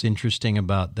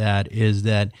that is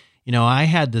that, I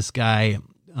had this guy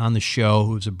on the show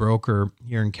who's a broker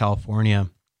here in California.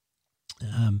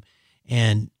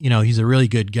 And he's a really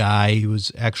good guy. He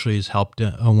has helped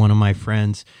one of my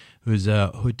friends who's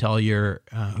a hotelier,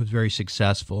 who's very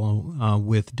successful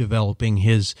with developing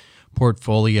his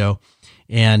portfolio.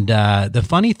 And the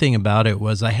funny thing about it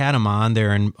was I had him on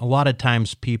there, and a lot of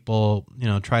times people,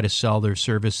 try to sell their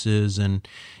services, and,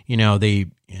 they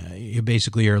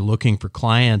basically are looking for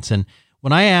clients. And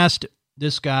when I asked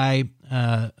this guy,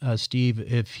 Steve,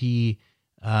 if he,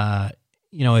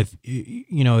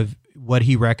 if what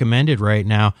he recommended right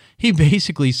now, he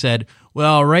basically said,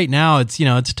 well, right now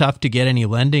it's tough to get any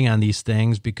lending on these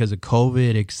things because of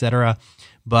COVID, et cetera.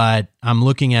 But I'm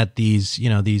looking at these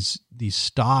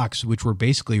stocks, which were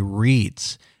basically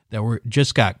REITs that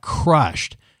just got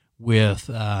crushed with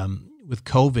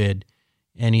COVID.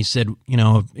 And he said,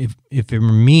 if it were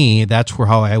me, that's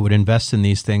how I would invest in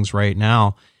these things right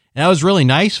now. And that was really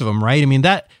nice of him, right? I mean,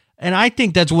 that And I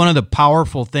think that's one of the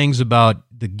powerful things about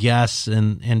the guests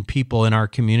and people in our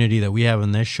community that we have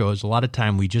in this show is a lot of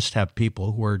time we just have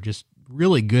people who are just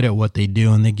really good at what they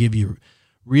do, and they give you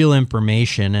real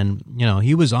information. And,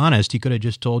 he was honest. He could have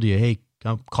just told you, hey,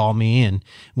 come call me and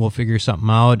we'll figure something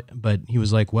out. But he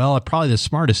was like, well, probably the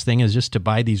smartest thing is just to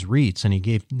buy these REITs. And he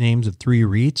gave names of 3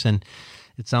 REITs, and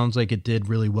it sounds like it did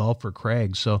really well for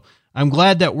Craig. So I'm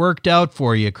glad that worked out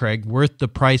for you, Craig. Worth the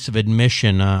price of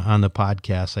admission on the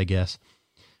podcast, I guess.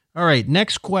 All right,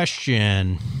 next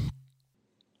question.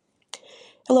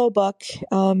 Hello, Buck.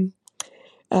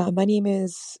 My name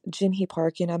is Jinhee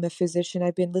Park, and I'm a physician.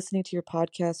 I've been listening to your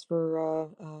podcast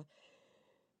for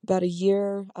about a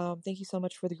year. Thank you so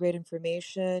much for the great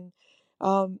information.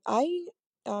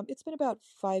 It's been about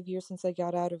 5 years since I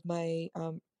got out of my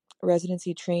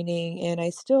residency training, and I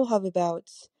still have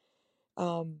about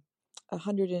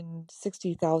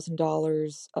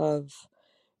 $160,000 of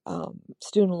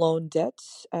student loan debt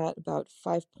at about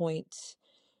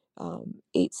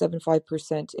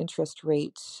 5.875% interest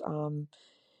rate.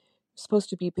 Supposed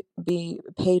to be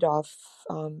paid off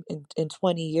in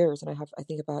 20 years, and I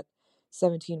think about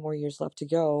 17 more years left to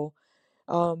go.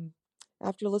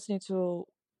 After listening to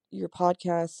your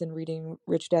podcast and reading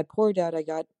Rich Dad Poor Dad, I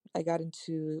got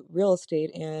into real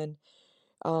estate, and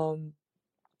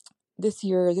this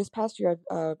past year,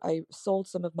 I sold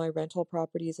some of my rental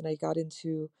properties, and I got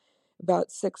into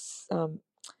about 6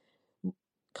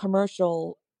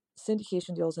 commercial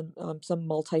syndication deals and some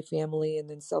multifamily and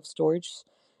then self-storage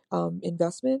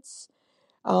investments.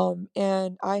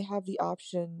 And I have the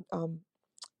option,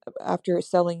 after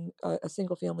selling a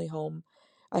single family home,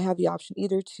 I have the option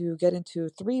either to get into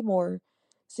 3 more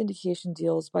syndication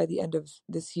deals by the end of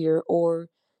this year, or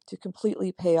to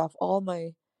completely pay off all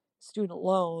my student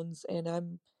loans.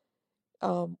 And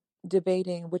I'm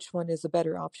debating which one is a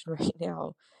better option right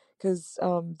now, because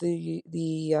the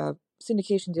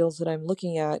syndication deals that I'm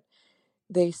looking at,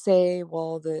 they say,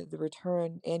 well, the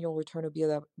annual return will be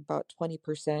about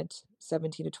 20%,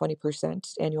 17 to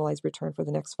 20% annualized return for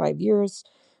the next 5 years,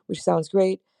 which sounds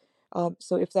great.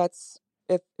 So if that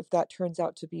turns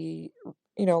out to be,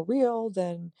 real,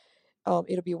 then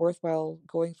it'll be worthwhile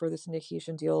going for the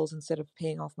syndication deals instead of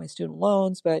paying off my student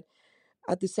loans. But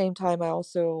at the same time, I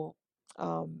also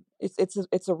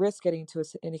it's a risk getting into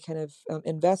any kind of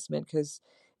investment, because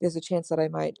there's a chance that I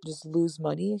might just lose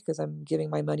money because I'm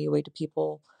giving my money away to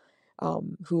people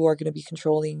who are going to be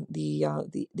controlling the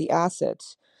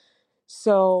asset.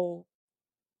 So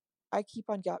I keep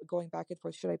on going back and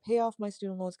forth. Should I pay off my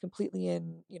student loans completely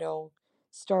and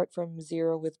start from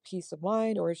zero with peace of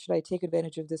mind, or should I take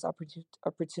advantage of this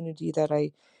opportunity that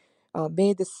I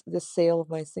made this sale of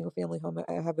my single family home?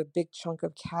 I have a big chunk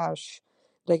of cash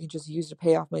that I can just use to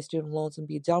pay off my student loans and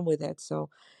be done with it. So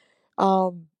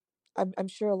I'm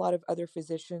sure a lot of other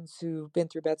physicians who've been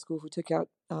through med school, who took out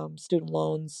student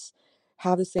loans,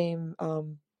 have the same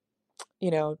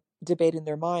debate in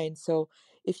their mind. So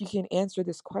if you can answer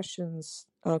this question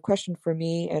for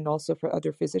me and also for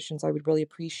other physicians, I would really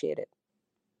appreciate it.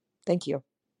 Thank you.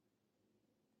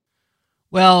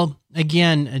 Well,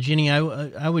 again, Ginny,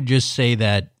 I would just say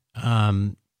that,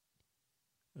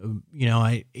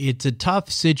 it's a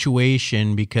tough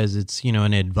situation because it's,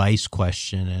 an advice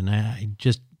question. And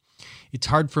it's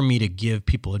hard for me to give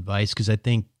people advice because I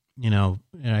think, and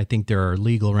I think there are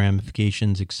legal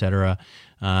ramifications, et cetera,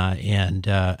 and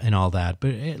all that.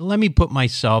 But let me put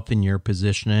myself in your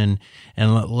position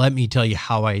and let me tell you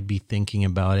how I'd be thinking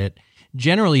about it.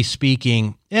 Generally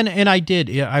speaking, and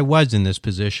I was in this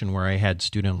position where I had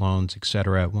student loans, et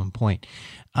cetera, at one point.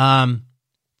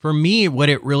 For me, what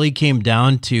it really came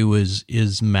down to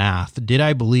is math. Did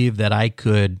I believe that I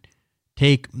could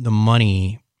take the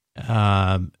money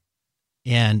and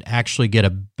actually get a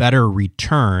better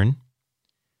return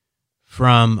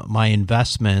from my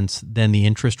investments than the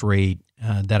interest rate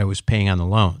that I was paying on the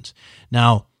loans?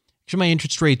 Now, actually, my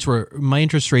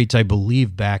interest rates, I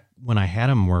believe, back when I had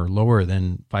them were lower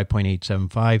than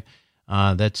 5.875.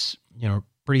 That's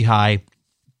pretty high.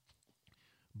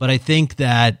 But I think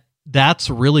that's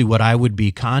really what I would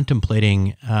be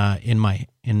contemplating in my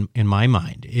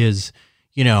mind is,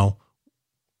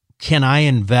 can I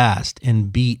invest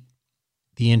and beat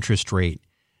the interest rate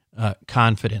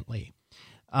confidently?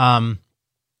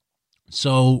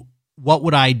 So what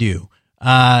would I do?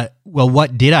 Well,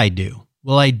 what did I do?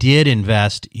 Well, I did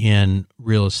invest in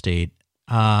real estate.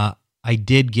 I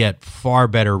did get far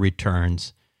better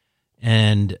returns,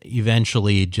 and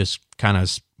eventually just kind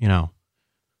of,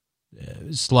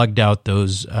 slugged out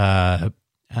those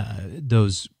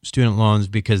student loans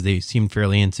because they seemed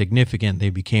fairly insignificant. They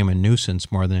became a nuisance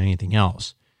more than anything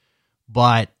else.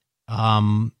 But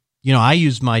I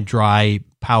use my dry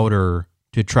powder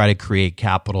to try to create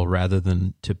capital rather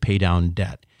than to pay down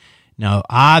debt. Now,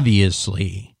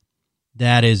 obviously,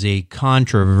 that is a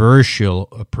controversial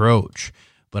approach,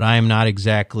 but I am not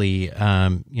exactly,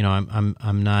 I'm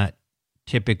not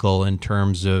typical in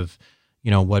terms of,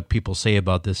 what people say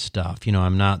about this stuff.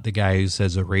 I'm not the guy who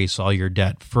says erase all your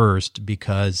debt first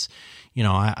because,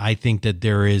 I think that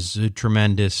there is a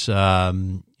tremendous,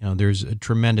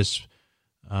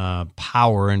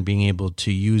 power in being able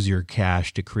to use your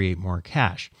cash to create more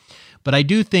cash. But I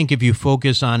do think if you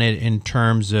focus on it in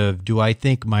terms of, do I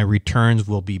think my returns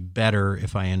will be better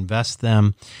if I invest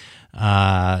them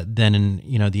than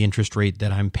in, the interest rate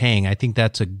that I'm paying? I think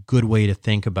that's a good way to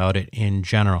think about it in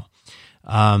general.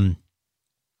 I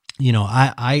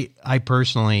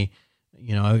personally,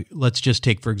 let's just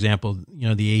take, for example,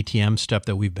 the ATM stuff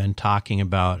that we've been talking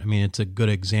about. I mean, it's a good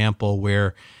example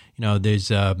where,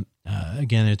 there's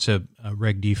again, it's a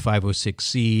Reg D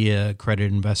 506C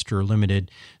credit investor limited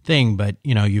thing, but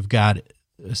you've got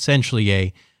essentially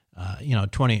a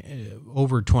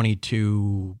over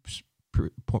 22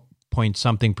 point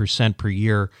something percent per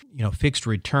year, fixed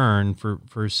return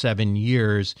for 7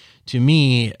 years. To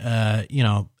me, that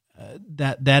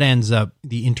ends up,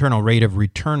 the internal rate of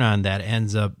return on that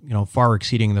ends up, far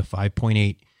exceeding the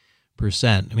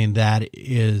 5.8%. I mean, that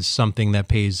is something that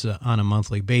pays on a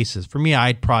monthly basis. For me,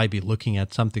 I'd probably be looking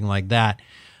at something like that,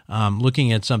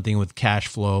 looking at something with cash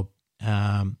flow,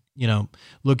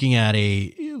 looking at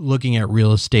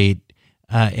real estate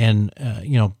and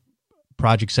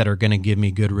projects that are going to give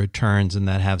me good returns and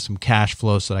that have some cash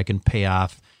flow so that I can pay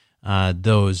off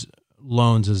those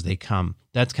loans as they come.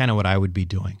 That's kind of what I would be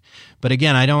doing. But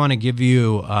again, I don't want to give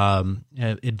you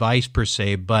advice per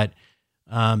se, but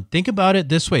think about it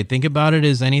this way. Think about it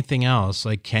as anything else.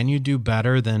 Like, can you do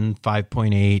better than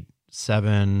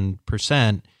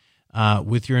 5.87%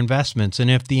 with your investments? And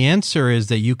if the answer is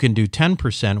that you can do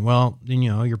 10%, well, then,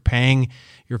 you're paying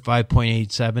your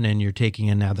 5.87 and you're taking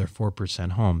another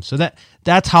 4% home. So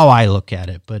that's how I look at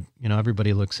it. But,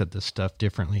 everybody looks at this stuff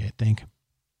differently, I think.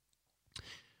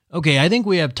 Okay, I think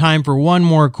we have time for one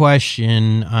more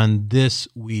question on this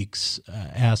week's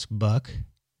Ask Buck.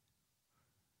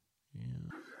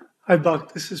 Hi,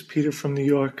 Buck. This is Peter from New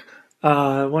York.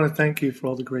 I want to thank you for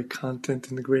all the great content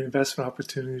and the great investment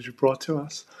opportunities you brought to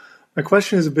us. My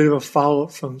question is a bit of a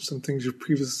follow-up from some things you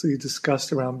previously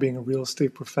discussed around being a real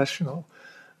estate professional.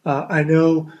 I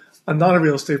know I'm not a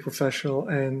real estate professional,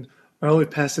 and my only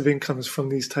passive income is from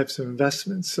these types of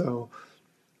investments. So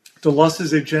the losses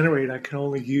they generate, I can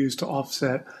only use to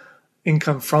offset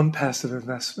income from passive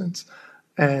investments.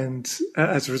 And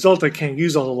as a result, I can't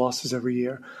use all the losses every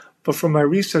year. But from my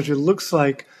research, it looks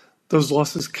like those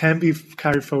losses can be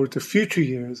carried forward to future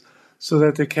years so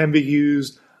that they can be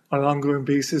used on an ongoing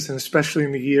basis, and especially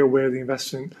in the year where the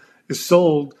investment is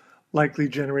sold, likely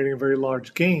generating a very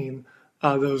large gain,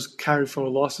 those carry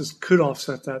forward losses could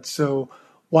offset that. So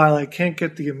while I can't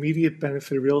get the immediate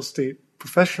benefit a real estate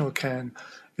professional can,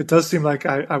 it does seem like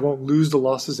I won't lose the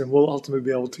losses and will ultimately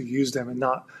be able to use them and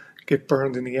not get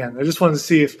burned in the end. I just wanted to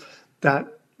see if that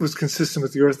was consistent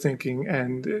with your thinking,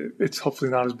 and it's hopefully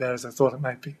not as bad as I thought it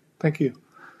might be. Thank you.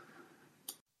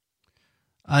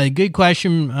 Good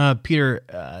question, Peter.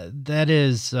 That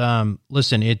is,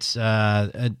 listen, it's,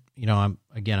 I'm not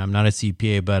a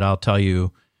CPA, but I'll tell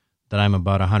you that I'm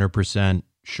about 100%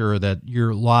 sure that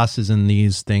your losses in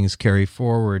these things carry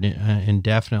forward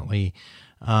indefinitely.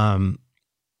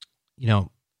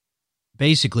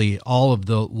 Basically all of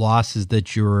the losses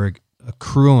that you're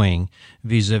accruing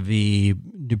vis-a-vis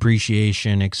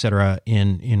depreciation, et cetera,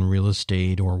 in real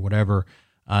estate or whatever,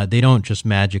 they don't just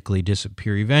magically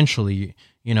disappear. Eventually,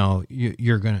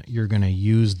 you're gonna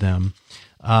use them.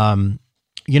 And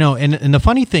the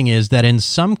funny thing is that in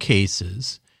some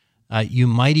cases, you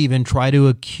might even try to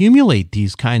accumulate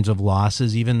these kinds of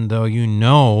losses, even though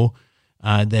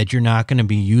that you're not going to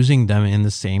be using them in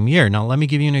the same year. Now, let me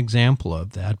give you an example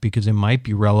of that because it might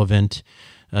be relevant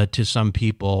to some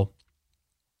people.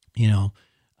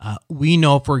 We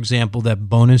know, for example, that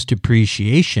bonus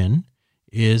depreciation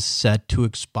is set to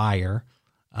expire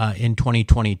in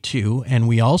 2022, and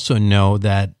we also know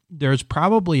that there's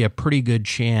probably a pretty good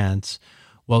chance,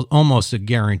 well, almost a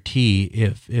guarantee,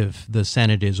 if the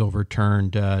Senate is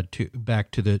overturned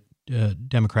back to the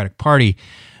Democratic Party,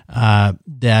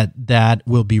 that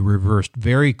will be reversed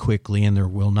very quickly, and there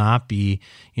will not be,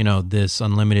 this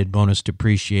unlimited bonus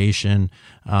depreciation,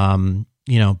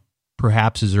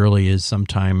 perhaps as early as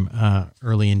sometime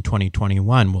early in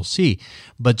 2021. We'll see.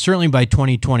 But certainly by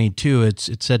 2022, it's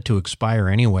set to expire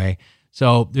anyway.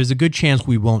 So there's a good chance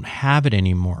we won't have it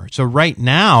anymore. So right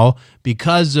now,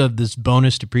 because of this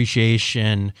bonus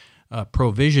depreciation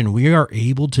provision, we are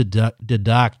able to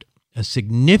deduct a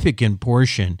significant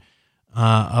portion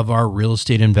of our real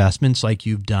estate investments like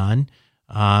you've done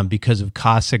because of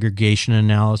cost segregation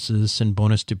analysis and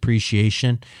bonus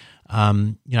depreciation.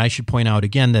 I should point out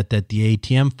again that the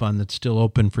ATM fund that's still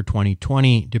open for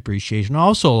 2020 depreciation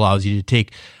also allows you to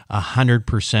take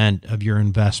 100% of your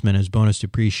investment as bonus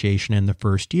depreciation in the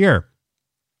first year.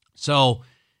 So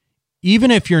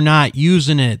even if you're not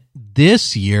using it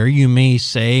this year, you may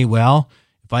say, well,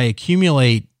 if I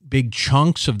accumulate big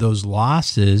chunks of those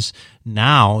losses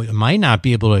now, I might not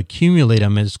be able to accumulate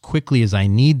them as quickly as I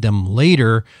need them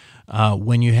later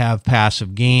when you have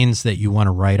passive gains that you want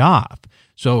to write off.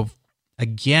 So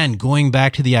again, going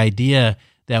back to the idea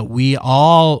that we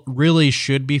all really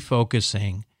should be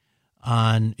focusing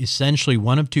on essentially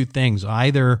one of two things.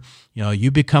 Either, you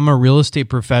become a real estate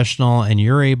professional and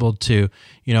you're able to,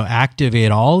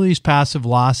 activate all these passive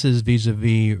losses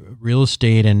vis-a-vis real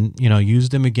estate and, use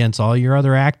them against all your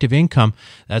other active income.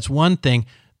 That's one thing.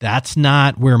 That's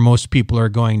not where most people are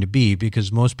going to be,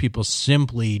 because most people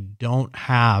simply don't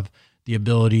have the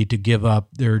ability to give up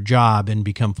their job and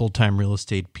become full-time real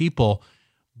estate people.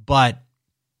 But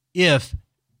if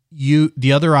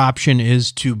the other option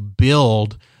is to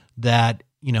build that,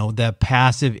 that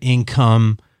passive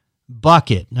income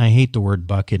bucket, and I hate the word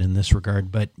bucket in this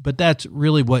regard, but that's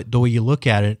really the way you look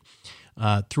at it,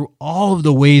 through all of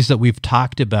the ways that we've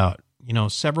talked about,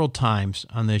 several times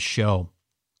on this show,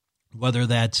 whether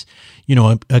that's,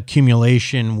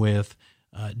 accumulation with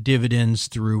dividends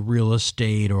through real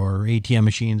estate or ATM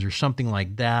machines or something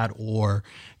like that, or,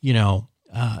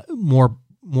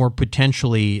 more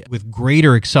potentially with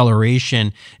greater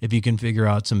acceleration if you can figure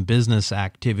out some business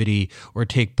activity or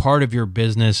take part of your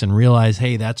business and realize,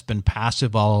 hey, that's been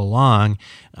passive all along.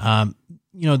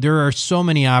 There are so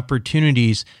many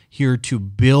opportunities here to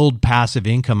build passive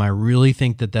income. I really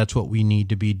think that that's what we need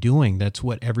to be doing. That's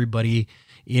what everybody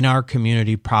in our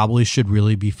community probably should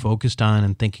really be focused on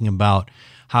and thinking about.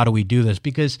 How do we do this?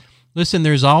 Because listen,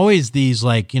 there's always these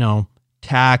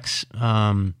tax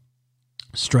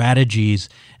strategies,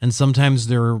 and sometimes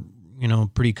they're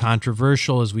pretty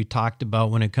controversial, as we talked about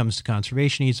when it comes to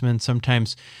conservation easements.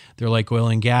 Sometimes they're like oil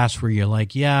and gas, where you're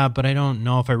like, yeah, but I don't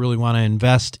know if I really want to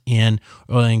invest in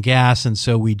oil and gas, and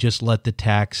so we just let the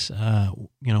tax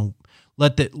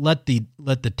let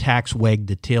the tax wag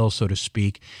the tail, so to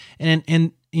speak.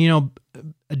 And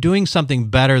doing something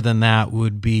better than that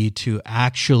would be to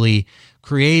actually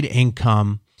create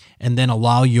income and then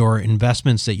allow your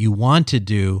investments that you want to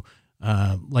do,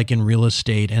 like in real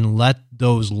estate, and let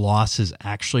those losses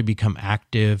actually become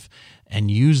active and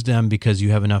use them because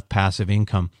you have enough passive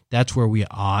income. That's where we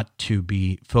ought to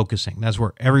be focusing. That's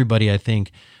where everybody, I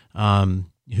think,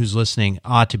 who's listening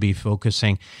ought to be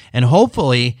focusing. And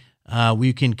hopefully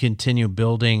we can continue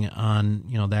building on,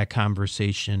 that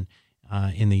conversation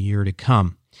in the year to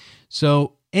come.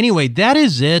 So anyway, that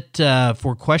is it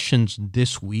for questions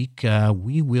this week.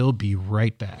 We will be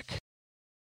right back.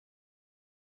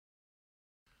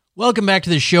 Welcome back to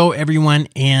the show, everyone.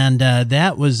 And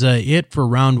that was it for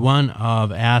round one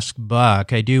of Ask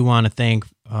Buck. I do want to thank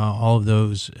all of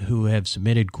those who have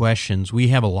submitted questions. We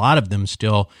have a lot of them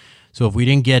still. So if we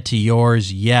didn't get to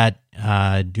yours yet,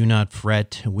 do not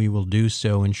fret. We will do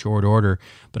so in short order.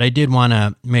 But I did want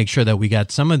to make sure that we got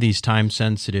some of these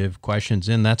time-sensitive questions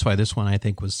in. That's why this one, I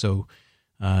think, was so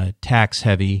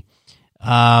tax-heavy.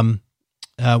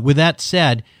 With that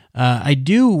said, I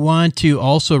do want to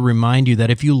also remind you that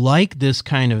if you like this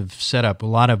kind of setup, a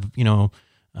lot of,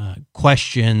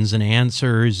 questions and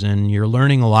answers, and you're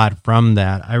learning a lot from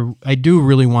that, I do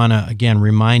really want to, again,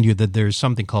 remind you that there's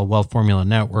something called Wealth Formula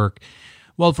Network.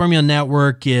 Wealth Formula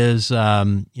Network is,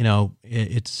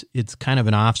 it's kind of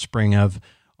an offspring of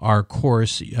our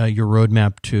course, Your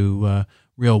Roadmap to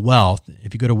Real Wealth.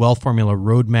 If you go to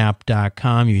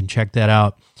wealthformularoadmap.com, you can check that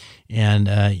out.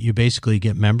 And you basically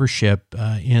get membership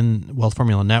in Wealth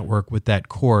Formula Network with that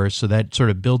course. So that sort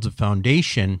of builds a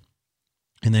foundation,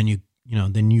 and then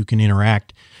you can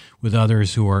interact with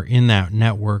others who are in that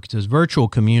network. It's a virtual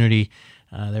community.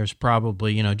 There's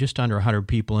probably just under 100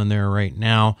 people in there right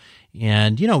now,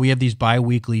 and we have these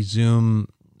biweekly Zoom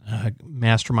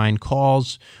mastermind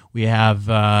calls. We have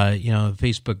a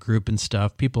Facebook group and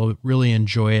stuff. People really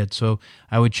enjoy it, so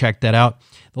I would check that out.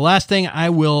 The last thing I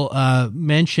will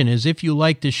mention is, if you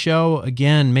like the show,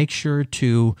 again, make sure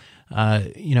to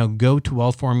go to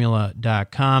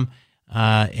wealthformula.com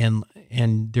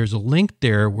and there's a link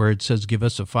there where it says give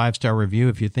us a 5-star review.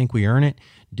 If you think we earn it,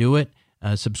 do it.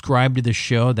 Subscribe to the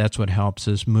show. That's what helps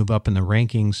us move up in the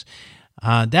rankings.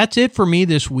 That's it for me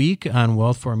this week on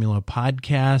Wealth Formula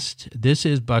Podcast. This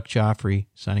is Buck Joffrey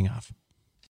signing off.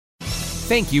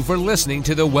 Thank you for listening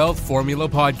to the Wealth Formula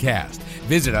Podcast.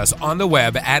 Visit us on the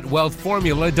web at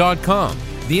wealthformula.com.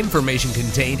 The information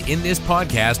contained in this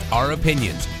podcast are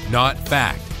opinions, not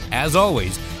fact. As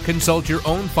always, consult your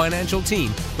own financial team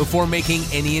before making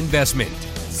any investment.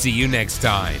 See you next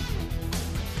time.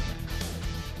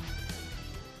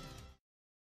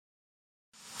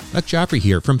 Buck Joffrey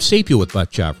here from Sapio with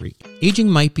Buck Joffrey. Aging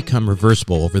might become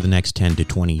reversible over the next 10 to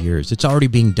 20 years. It's already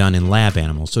being done in lab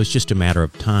animals, so it's just a matter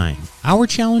of time. Our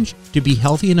challenge? To be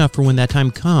healthy enough for when that time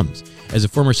comes. As a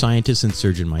former scientist and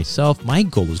surgeon myself, my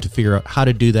goal is to figure out how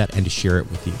to do that and to share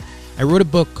it with you. I wrote a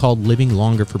book called Living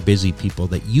Longer for Busy People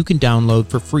that you can download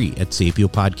for free at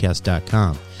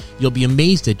sapiopodcast.com. You'll be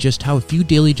amazed at just how a few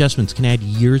daily adjustments can add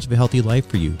years of a healthy life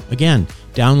for you. Again,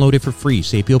 download it for free,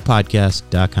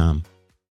 sapiopodcast.com.